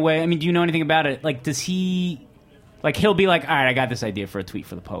work in a way? I mean, do you know anything about it? Like, does he... Like, he'll be like, all right, I got this idea for a tweet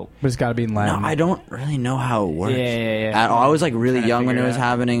for the Pope. But it's got to be in Latin. No, I don't really know how it works. Yeah. At all. I was like really young when it was out.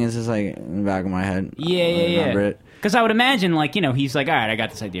 happening. It's just like in the back of my head. Yeah. Remember it. Because I would imagine, like, you know, he's like, all right, I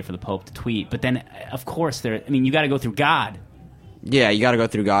got this idea for the Pope to tweet. But then, of course, you got to go through God. Yeah, you got to go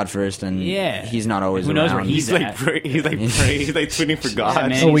through God first, and Yeah. he's not always Who knows around. where he's at? He's like tweeting for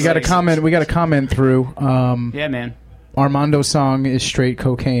God. man, We got a comment. We got a comment through. Yeah, man. Armando's song is straight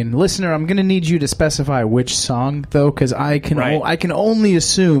cocaine. Listener, I'm going to need you to specify which song, though, because I can only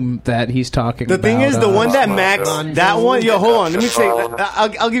assume that he's talking The about... thing is, the one that Max... That one... Yo, hold on. Let me say...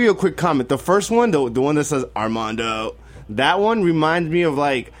 I'll give you a quick comment. The first one, the one that says Armando, that one reminds me of,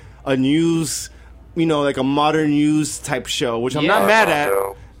 like, a news... You know, like a modern news type show, which I'm not mad at.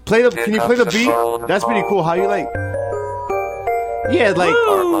 Can you play the beat? That's pretty cool. How you, like... Yeah,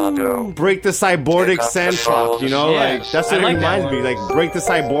 like break the cyborgic sandbox, you know? Yeah. Like that's what I like it that reminds me. Like break the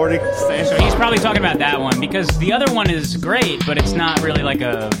cyborgic sandbox. So he's probably talking about that one because the other one is great, but it's not really like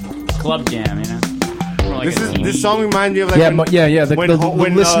a club jam, you know? More like This song reminds me of like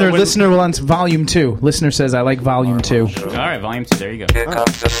The listener wants volume 2. Listener says I like volume 2. All right, volume 2. There you go.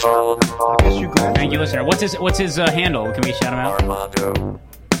 Thank you, listener. What's his handle? Can we shout him out?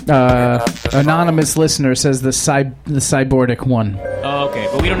 Anonymous listener says the cyborgic one. Oh, okay,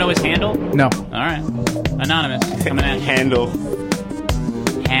 but we don't know his handle. No. All right, anonymous coming at handle.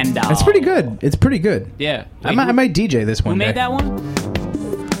 It's pretty good. It's pretty good. Yeah. I might DJ this one. Who day. made that one?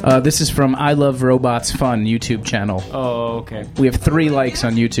 This is from I Love Robots Fun YouTube channel. Oh, okay. We have 3 likes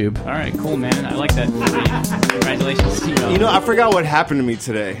on YouTube. All right, cool, man. I like that. Congratulations. You know, I forgot what happened to me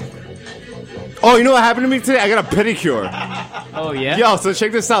today. Oh, you know what happened to me today? I got a pedicure. Oh, yeah? Yo, so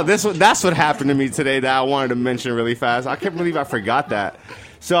check this out. That's what happened to me today that I wanted to mention really fast. I can't believe I forgot that.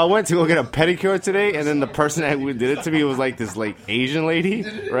 So I went to go get a pedicure today, and then the person that did it to me was like this like Asian lady,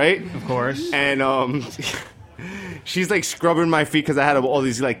 right? Of course. And she's like scrubbing my feet because I had all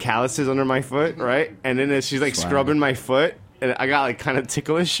these like calluses under my foot, right? And then she's like scrubbing my foot, and I got like kind of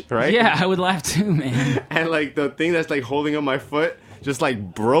ticklish, right? Yeah, I would laugh too, man. And like the thing that's like holding up my foot just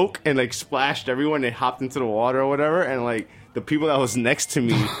like broke and like splashed everyone. They hopped into the water or whatever, and like the people that was next to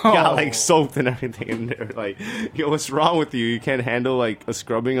me got like soaked and everything. And they were like, "Yo, what's wrong with you? You can't handle like a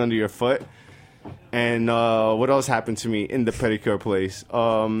scrubbing under your foot." And what else happened to me in the pedicure place?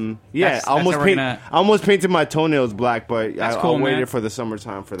 I almost painted my toenails black, but I waited for the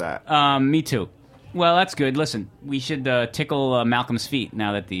summertime for that. Me too. Well, that's good. Listen, we should tickle Malcolm's feet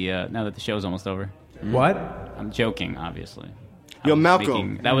now that the show's almost over. What? I'm joking, obviously. Yo,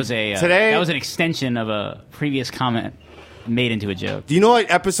 Malcolm. That was today. That was an extension of a previous comment made into a joke. Do you know what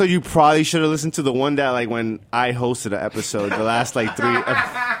episode you probably should have listened to? The one that like when I hosted an episode, the last like 3.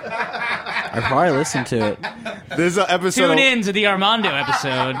 I probably listened to it. There's an episode. Tune in to the Armando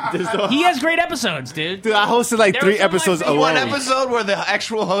episode. He has great episodes, dude. Dude, I hosted like 3 episodes alone. One episode where the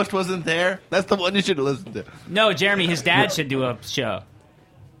actual host wasn't there. That's the one you should have listened to. No, Jeremy, his dad should do a show.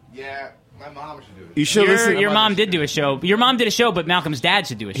 Yeah. My mom should do it. You should listen. Your mom did do a show. Your mom did a show, but Malcolm's dad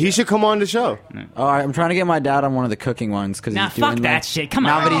should do a show. He should come on the show. All right, I'm trying to get my dad on one of the cooking ones because he's doing fuck that shit. Come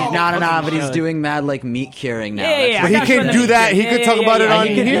on. But he's doing mad like meat curing now. Yeah. But he can do that. He could talk about it on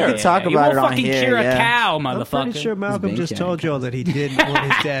here. He could talk about it on here. He won't fucking cure a cow, motherfucker. I'm pretty sure Malcolm just told y'all that he didn't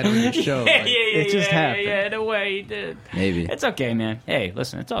want his dad on the show. It just happened. Yeah, the way he did. Maybe. It's okay, man. Hey,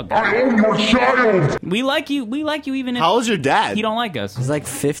 listen, it's all good. I own my child. We like you even if... How old's your dad? You don't like us. He's like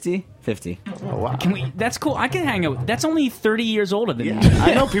 50. Oh, wow. That's cool. I can hang out. That's only 30 years older than me.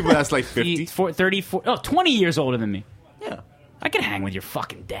 I know people that's like 50. 20 years older than me. Yeah. I can hang with your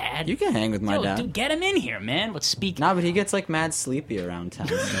fucking dad. You can hang with my dad. Dude, get him in here, man. Let's speak. Nah, but he gets like mad sleepy around town.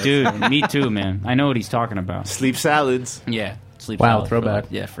 So dude, me too, man. I know what he's talking about. Sleep salads. Yeah. Wow, throwback.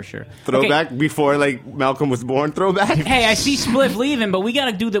 Yeah, for sure. Throwback before like Malcolm was born. Throwback. Hey, I see Spliff leaving, but we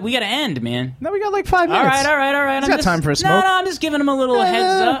gotta do that. We gotta end, man. No, we got like 5 minutes. All right. He's got time for a smoke. No, I'm just giving him a little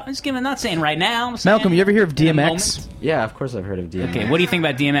heads up. I'm just giving. Not saying right now. I'm saying Malcolm, you ever hear of DMX? Yeah, of course I've heard of DMX. Okay, what do you think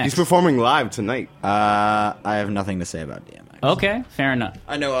about DMX? He's performing live tonight. I have nothing to say about DMX. Okay, fair enough.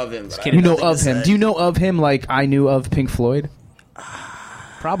 I know of him. You know of him. Do you know of him like I knew of Pink Floyd?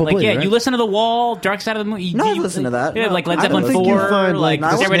 Probably. Like, yeah, right? you listen to The Wall, Dark Side of the Moon. No, I listen to that. Yeah, No, like Led I don't Zeppelin think you 4, find, like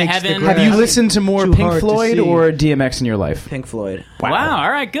like, Stairway to Snakes to Heaven. Grass. Have you listened to more Too Pink hard to Floyd see. or DMX in your life? Pink Floyd. Wow,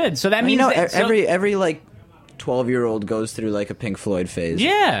 all right, good. So that means that, every like 12-year-old goes through like a Pink Floyd phase.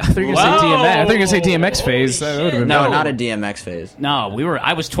 Yeah. I thought you were gonna say DMX. I thought you were gonna say DMX phase. That would've been No, better. not a DMX phase. No,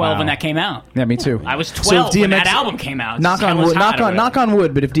 I was 12 when that came out. Yeah, me too. I was So 12 if when DMX that album came out. Knock I on was wood. hot or whatever. Knock on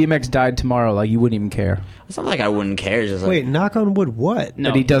wood. But if DMX died tomorrow, like you wouldn't even care. It's not like I wouldn't care. Just like, Wait, knock on wood. What? No.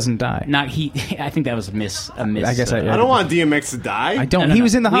 That he doesn't die. Not he. I think that was a miss. I guess I don't want DMX to die. I don't. No, He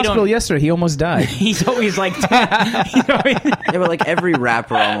was in the we hospital don't- yesterday. He almost died. He's always like. yeah, but like every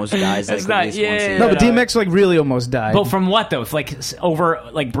rapper almost dies like It's at not- least yeah, once a yeah, year. No, but DMX like really almost died. But from what though? If like over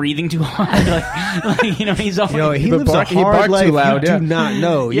like breathing too hard, like you know he's always. Yo, he But lives bark- a he hard barked life. too loud, You yeah. do not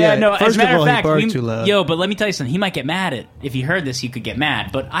know. Yeah, no. First as a matter of all, of fact, he barked too loud. Yo, but let me tell you something. He might get mad if he heard this. He could get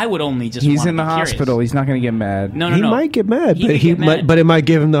mad. But I would only just. he's wanna in the be curious. hospital. He's not going to get mad. No, He might get mad, He but could he get might, mad. but it might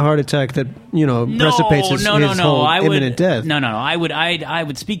give him the heart attack that precipitates his whole I would, imminent death. No. I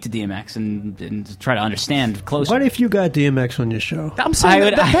would speak to DMX and try to understand closer. What if you got DMX on your show? I'm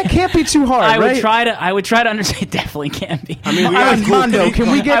saying that can't be too hard. I would right? I would try to understand. It definitely can't be. I mean, we got cool Mondo, Keith.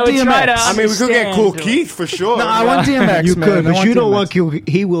 can we get I would try to DMX? I mean, we could get Cool understand. Keith for sure. No, I want DMX. You man. could, I but want you don't DMX. want you.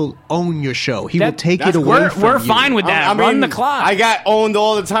 He will own your show. He will take it that's away great. from We're you. fine with that. I mean, Run the clock. I got owned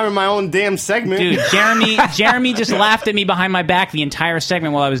all the time in my own damn segment. Dude, Jeremy just laughed at me behind my back the entire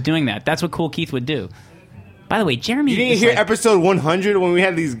segment while I was doing that. That's what Cool Keith would do. By the way, Jeremy. You didn't is hear like, episode 100 when we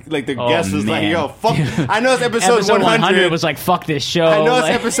had these, like, the guest was like, man. yo, fuck. I know it's episode 100. was like, fuck this show. I know it's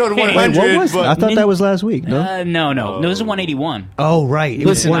Like- episode Wait, 100, what was but I thought that was last week. No. No, this is 181. Oh, right. It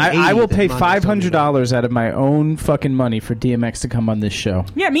was Listen, 180 I will that pay Mondo told me about. $500 out of my own fucking money for DMX to come on this show.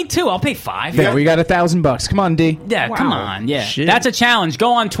 Yeah, me too. I'll pay $5. There, we got $1,000. Come on, D. Yeah, come on. Yeah, Shit. that's a challenge.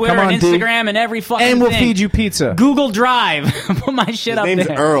 Go on Twitter Come on, and D. Instagram and every fucking And we'll thing. feed you pizza. Google Drive. Put my shit His up name's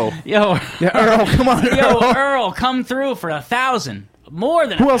there. Earl. Yo, Yeah, Earl, come on, yo, Earl. Earl, come through for 1,000. More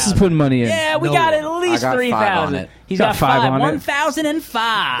than Who else is putting money in? Yeah, we got at least 3,000. He's got 5 on it.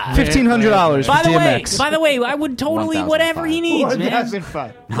 1,005. $1,500 for DMX. By the way, I would totally whatever he needs, man.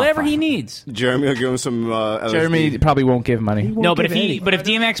 1,005. Whatever he needs. Jeremy will give him some. Jeremy probably won't give money. No, but if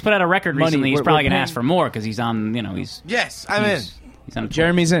DMX put out a record Money, recently, he's we're probably going to paying. ask for more because he's on. He's Yes, I'm in. He's on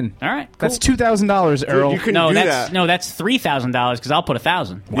Jeremy's in. All right, That's $2,000, Earl. that's $3,000 because I'll put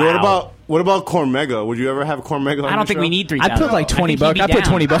 1,000. What about Cormega? Would you ever have Cormega? I don't think we need 3,000. I put like $20. I put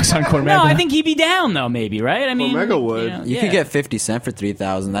 $20 on Cormega. No, I think he'd be down though. Maybe right? I mean, Cormega would. You could get 50 Cent for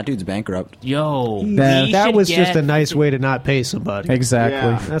 3,000. That dude's bankrupt. Yo, That was just a nice way to not pay somebody. Exactly.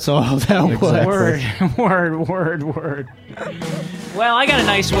 Yeah. That's all that was. Word. Well, I got a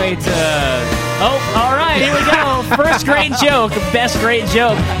nice way to. Oh, all right, here we go. First great joke, best great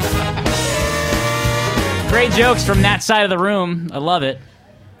joke. Great jokes from that side of the room. I love it.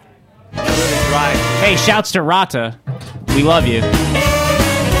 Hey, shouts to Rata. We love you.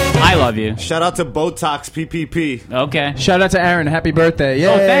 I love you. Shout out to Botox PPP. Okay. Shout out to Aaron. Happy birthday.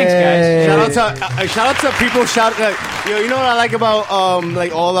 Yeah. Oh, thanks, guys. Shout out to people. You know what I like about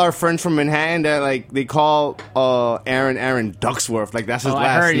like all our friends from Manhattan that like they call Aaron Ducksworth. Like that's his last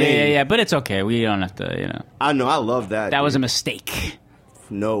I heard, name. yeah. But it's okay. We don't have to. I know. I love that. That was a mistake.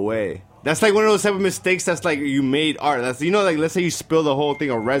 No way. That's like one of those type of mistakes that's like you made art. That's like let's say you spill the whole thing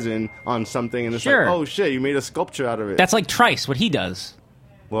of resin on something and it's Sure. like, oh shit, you made a sculpture out of it. That's like Trice, what he does.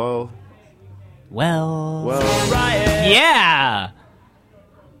 Well. Yeah.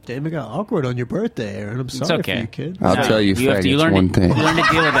 Damn, it got awkward on your birthday, Aaron. I'm sorry okay. for you, kid. I'll tell you, faggots, one thing. You learn to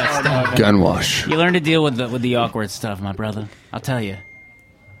deal with that stuff. Gun wash. You learn to deal with the awkward stuff, my brother. I'll tell you.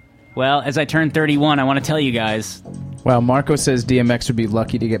 Well, as I turn 31, I want to tell you guys. Wow, Marco says DMX would be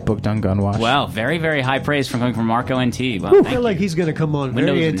lucky to get booked on Gunwash. Wow, very, very high praise coming from Marco NT. Well, I feel like he's going to come on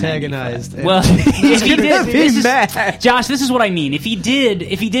very Windows antagonized. and- Well, if he did, He's Josh, this is what I mean. If he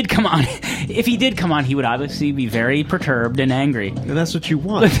did come on, he would obviously be very perturbed and angry. And that's what you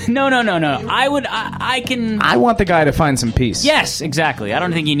want. No. I can. I want the guy to find some peace. Yes, exactly. I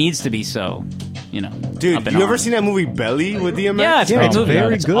don't think he needs to be so. Dude, you ever seen that movie Belly with DMX? Yeah, it's a great movie.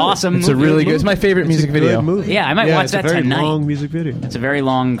 very It's good. awesome. It's a really good. It's my favorite music video. Movie. Yeah, I might watch it's that a very tonight. long music video. It's a very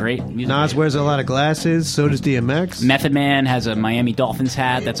long, great music Nas video. wears a lot of glasses. So does DMX. Method Man has a Miami Dolphins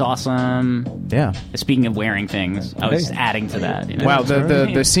hat. That's awesome. Yeah. Speaking of wearing things, I was just adding to that. Wow,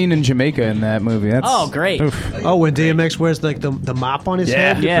 the scene in Jamaica in that movie. That's great. Oof. Oh, when DMX wears like the mop on his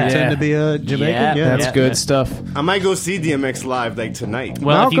head to pretend to be a Jamaican. Yeah, that's good stuff. I might go see DMX live like tonight.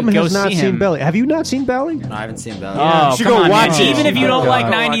 Well, Malcolm has not seen Belly. Have you not seen Belly? No, I haven't seen Belly. Oh, should come go on, watch man. it. Even if you don't like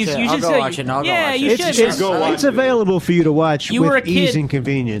I'll go 90s, watch you it. should I'll go say. watch it. I'll go Yeah, watch you it. should. It's available for you to watch You were with a kid- ease and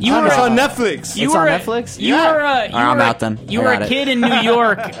convenience. You were It's a- on Netflix. You It's were on a- Netflix? You were a. You I'm were a- out then. You I were got a it. kid in New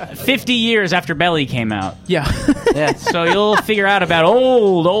York 50 years after Belly came out. Yeah. Yeah. So you'll figure out about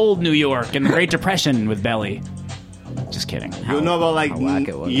old New York and the Great Depression with Belly. Just kidding. You'll know about like whack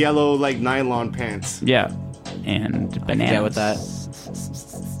it was. yellow like nylon pants. Yeah. And bananas. Get with that.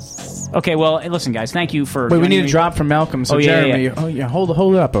 Okay, well, listen, guys, thank you for. Wait, we joining need a me. drop from Malcolm. So Oh, yeah, Jeremy, yeah. oh yeah, hold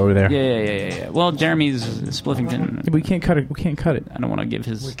it up over there. Yeah. Well, Jeremy's Spliffington. We can't cut it. We can't cut it. I don't want to give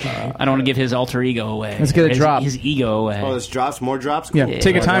his. I don't want to give his alter ego away. Let's get a drop. His ego away. Oh, there's drops, more drops. Yeah, Cool.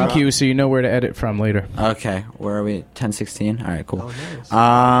 take a time cue so you know where to edit from later. Okay, where are we? 10:16. All right, cool.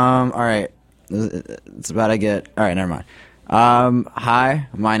 All right, it's about to get. All right, never mind. Hi,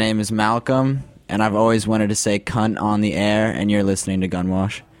 my name is Malcolm, and I've always wanted to say "cunt" on the air, and you're listening to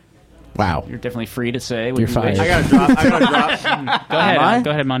Gunwash. Wow, You're definitely free to say. You're fired. I got a drop. Go ahead.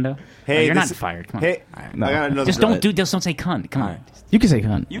 Go ahead, Mondo. Hey, No, you're not this- fired. Come on. Hey, No. I got another Just drop. don't say cunt. Come on. you can say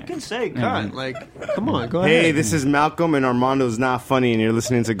cunt. You can say cunt. Like, come on, go ahead. Hey, this is Malcolm and Armando's Not Funny, and you're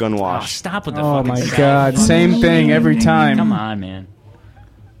listening to Oh, Gunwash. stop with the Oh fucking my sound. god, same thing every time. Come on, man.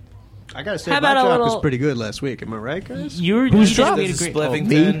 I gotta say, How my about a drop was little- pretty good last week. Am I right, guys? Who's drop? This is Oh,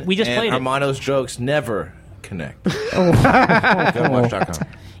 Spliffington. we just and played it. Armando's jokes never connect. Gunwash.com.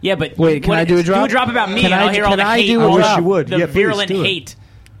 Yeah, but Wait, can I do a drop? Do a drop about me. Can and I- I'll hear all can the I hate. do a all drop? the- I wish you would. The Yeah, please virulent do it. hate.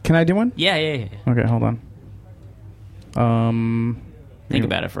 Can I do one? Yeah. Okay, hold on. Think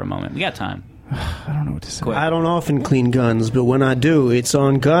about it for a moment. We got time. I don't know what to say. I don't often clean guns, but when I do, it's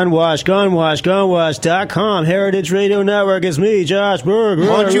on Gunwash, gunwash.com. Heritage Radio Network. It's me, Josh Berg.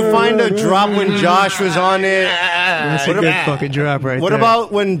 Why don't you find a drop when Josh was on it? That's a good fucking drop right What there.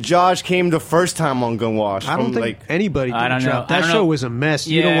 about when Josh came the first time on Gunwash? I don't From, think like, anybody did I a don't know. drop. I That don't show know. was a mess.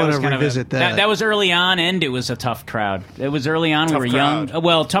 You don't it want was to kind of revisit that. That was early on, and it was a tough crowd. It was early on. Tough we were crowd. young.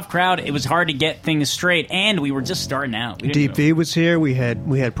 Well, tough crowd. It was hard to get things straight, and we were just starting out. We didn't Deep V was here. We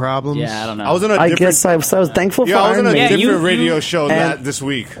had problems. Yeah, I don't know. I was on a I different. guess I was thankful Yeah, for I was on a Iron Maiden. different you- radio show and- this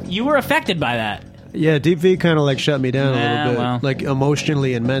week. You were affected by that. Yeah, Deep V kind of like shut me down a Yeah, little bit, well. like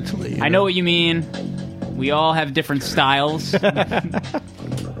emotionally and mentally. I know what you mean. We all have different styles. We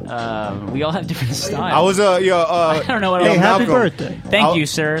all have different styles. I was I don't know what. Yo, happy Malcolm. birthday. Thank you,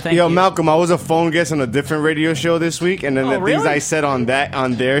 sir. Thank you. Malcolm, I was a phone guest on a different radio show this week, and then the things really? I said on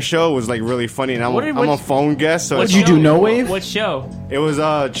their show was like really funny. And I'm What a phone guest, so What it's- you do, No Wave? What show? It was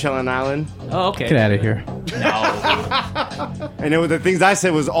Chillin' Island. Oh, okay. Get out of here. And it was the things I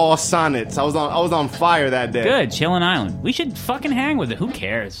said was all sonnets. I was on fire that day. Good, Chillin' Island. We should fucking hang with it. Who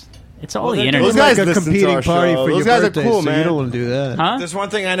cares? It's all Well, the they're internet. Those guys like a listen to competing our party show. for Those your guys are birthday, cool, so man. you don't want to do that. Huh? There's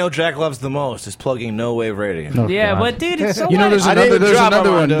one thing I know Jack loves the most is plugging No Wave Radio. Yeah, but dude, it's so You know, there's I didn't another, even drop one.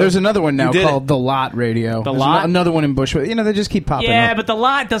 Armando. There's another one now You did called The Lot Radio. There's Lot? another one in Bushwick. You know, they just keep popping Yeah, up. but the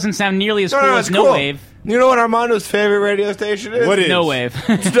lot doesn't sound nearly as cool No, as it's No cool. Wave. You know what Armando's favorite radio station is? What is? No Wave.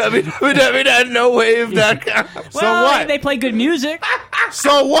 It's www.nowave.com. Well, what? They play good music.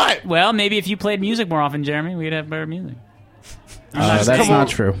 So what? Well, maybe if you played music more often, Jeremy, we'd have better music. That's not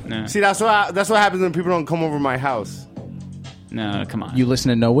true. No, See, that's what happens when people don't come over my house. no, come on. You listen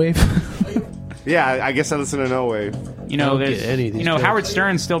to No Wave? Yeah, I guess I listen to No Wave. You know, don't there's, get any of these you know, jokes. Howard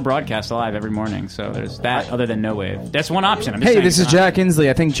Stern still broadcasts live every morning, so there's that other than No Wave. That's one option. I'm just Hey, saying this is it's not- Jack Inslee.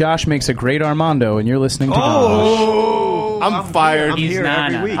 I think Josh makes a great Armando, and you're listening to Josh. I'm fired. He's here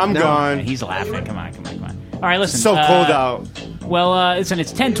not. every week. I'm gone. He's laughing. Come on. All right, listen. It's so cold out. Well, listen,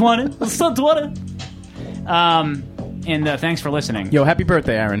 it's 10:20. It's 10:20. And thanks for listening. Yo, happy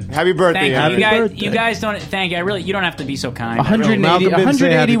birthday, Aaron. Happy birthday, Thank you. Aaron. You guys don't. Thank you. You don't have to be so kind.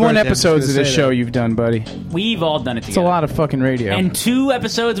 181 episodes of this show you've done, buddy. We've all done it It's together. a lot of fucking radio. And 2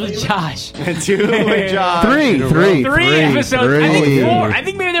 episodes with Josh. And 2 with Josh. Three episodes. I think 4. I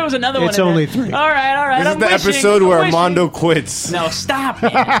think maybe there was another one. It's in only there. 3. All right. This I'm is the wishing, episode I'm where wishing. Armando quits. No, stop.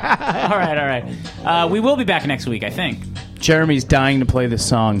 Man. all right. We will be back next week, I think. Jeremy's dying to play this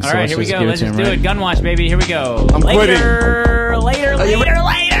song. All so right, let's here we just go. give Let's to just him, do right? it. Gunwatch, baby. Here we go. I'm later. quitting. Later.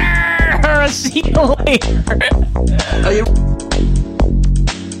 See you later.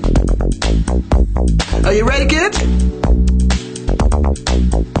 Are you ready, kids?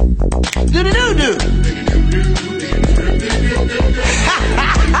 Do-do-do-do.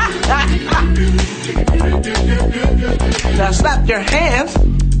 Now slap your hands.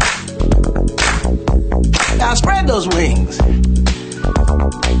 Now spread those wings.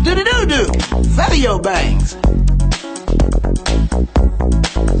 Do-do-do-do. Feather your bangs.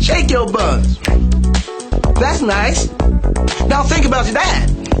 Shake your buns. That's nice. Now think about your dad.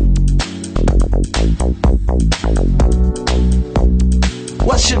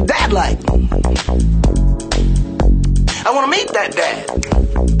 What's your dad like? I want to meet that dad.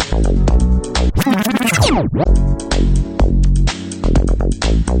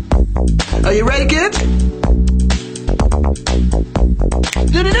 Are you ready, kids?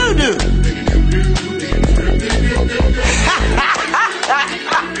 Do-do-do-do.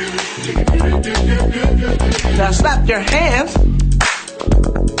 Now slap your hands.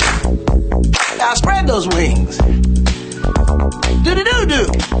 Now spread those wings. Do-do-do-do.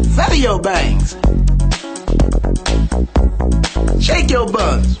 Feather your bangs. Shake your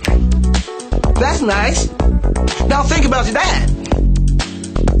buns. That's nice. Now think about your dad.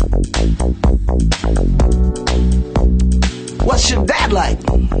 What's your dad like?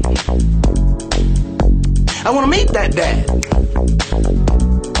 I want to meet that dad.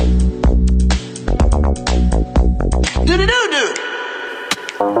 Do-do-do-do.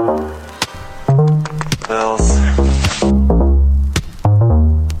 Bills.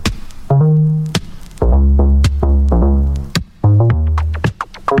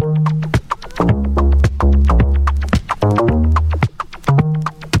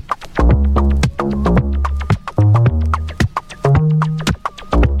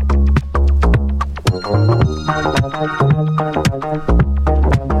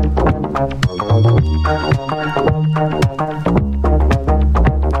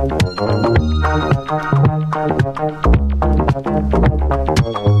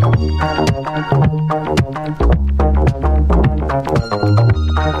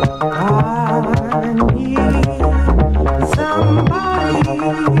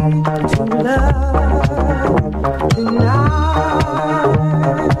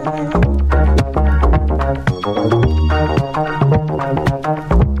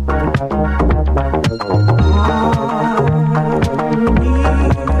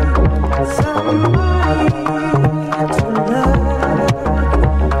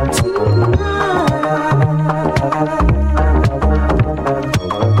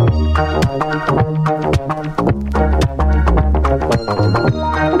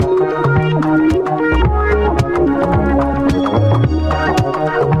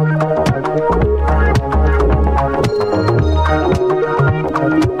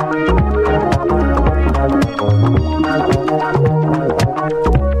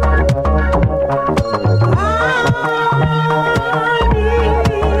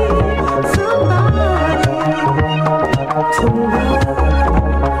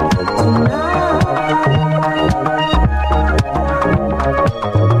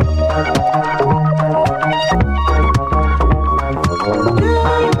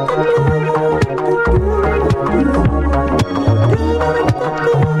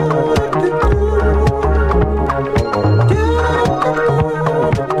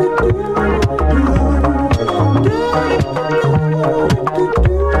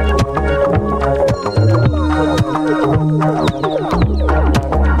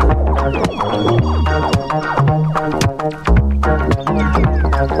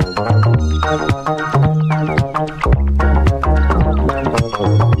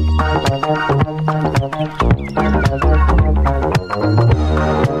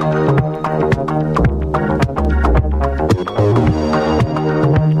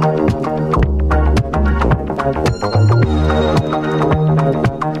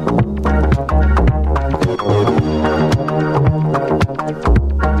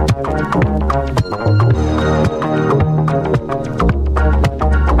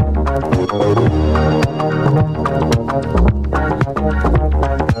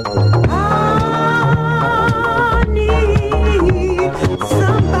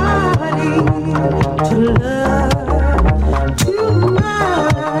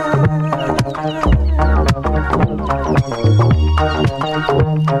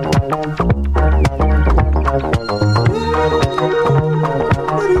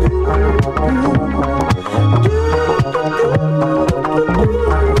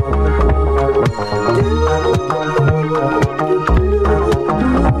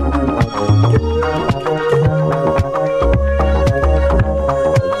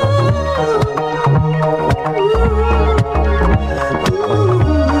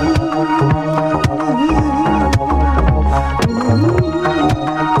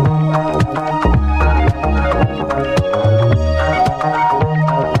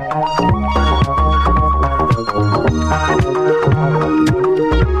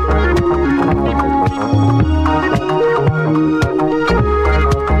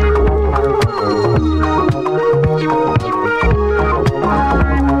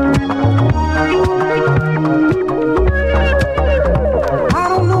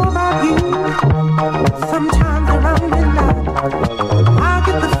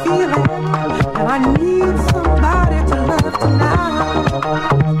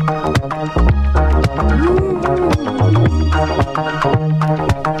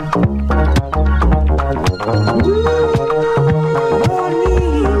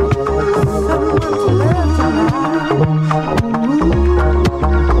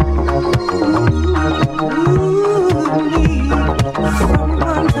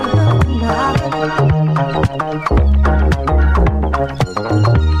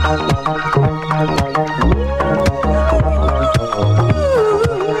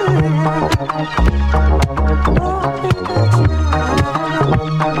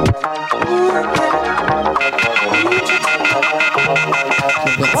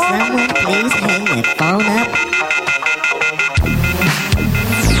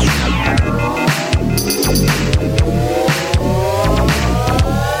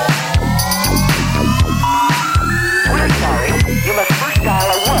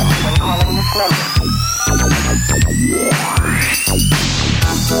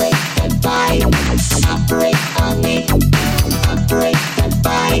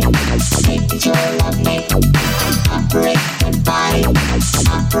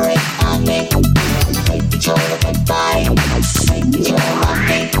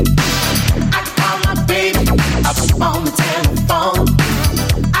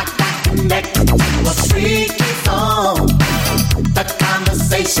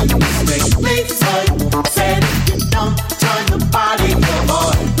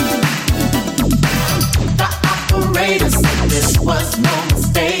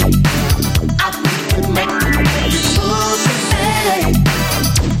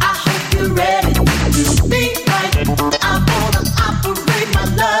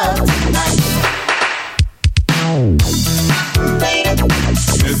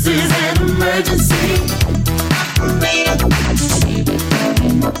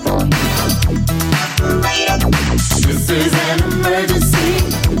 Operator.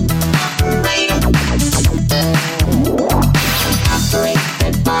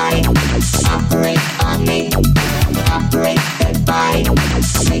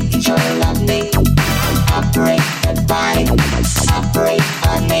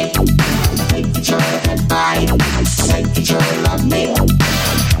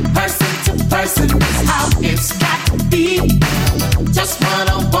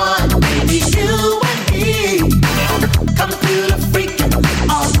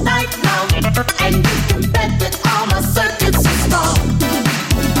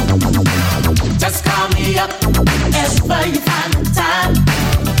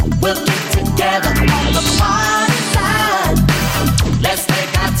 together on the party side. Let's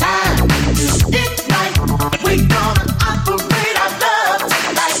take our time. Ignite. We're gonna operate our love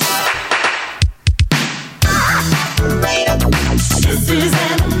tonight. This is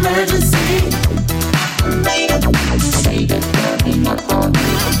an emergency.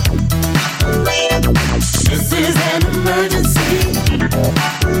 This is an emergency.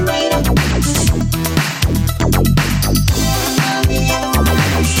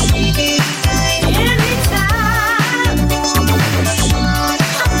 Anytime, I'm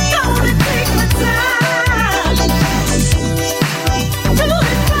gonna take my time. Do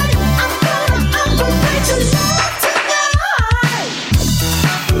it right, I'm gonna operate your love tonight.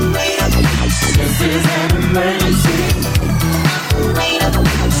 This is an emergency.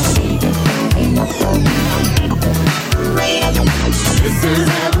 This is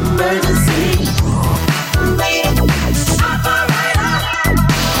an emergency.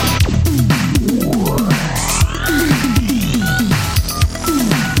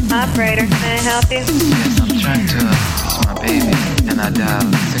 Operator, can I help you? Yes, I'm trying to reach my baby, and I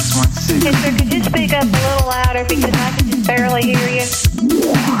dialed 616. Hey, sir, could you speak up a little louder because I can just barely hear you?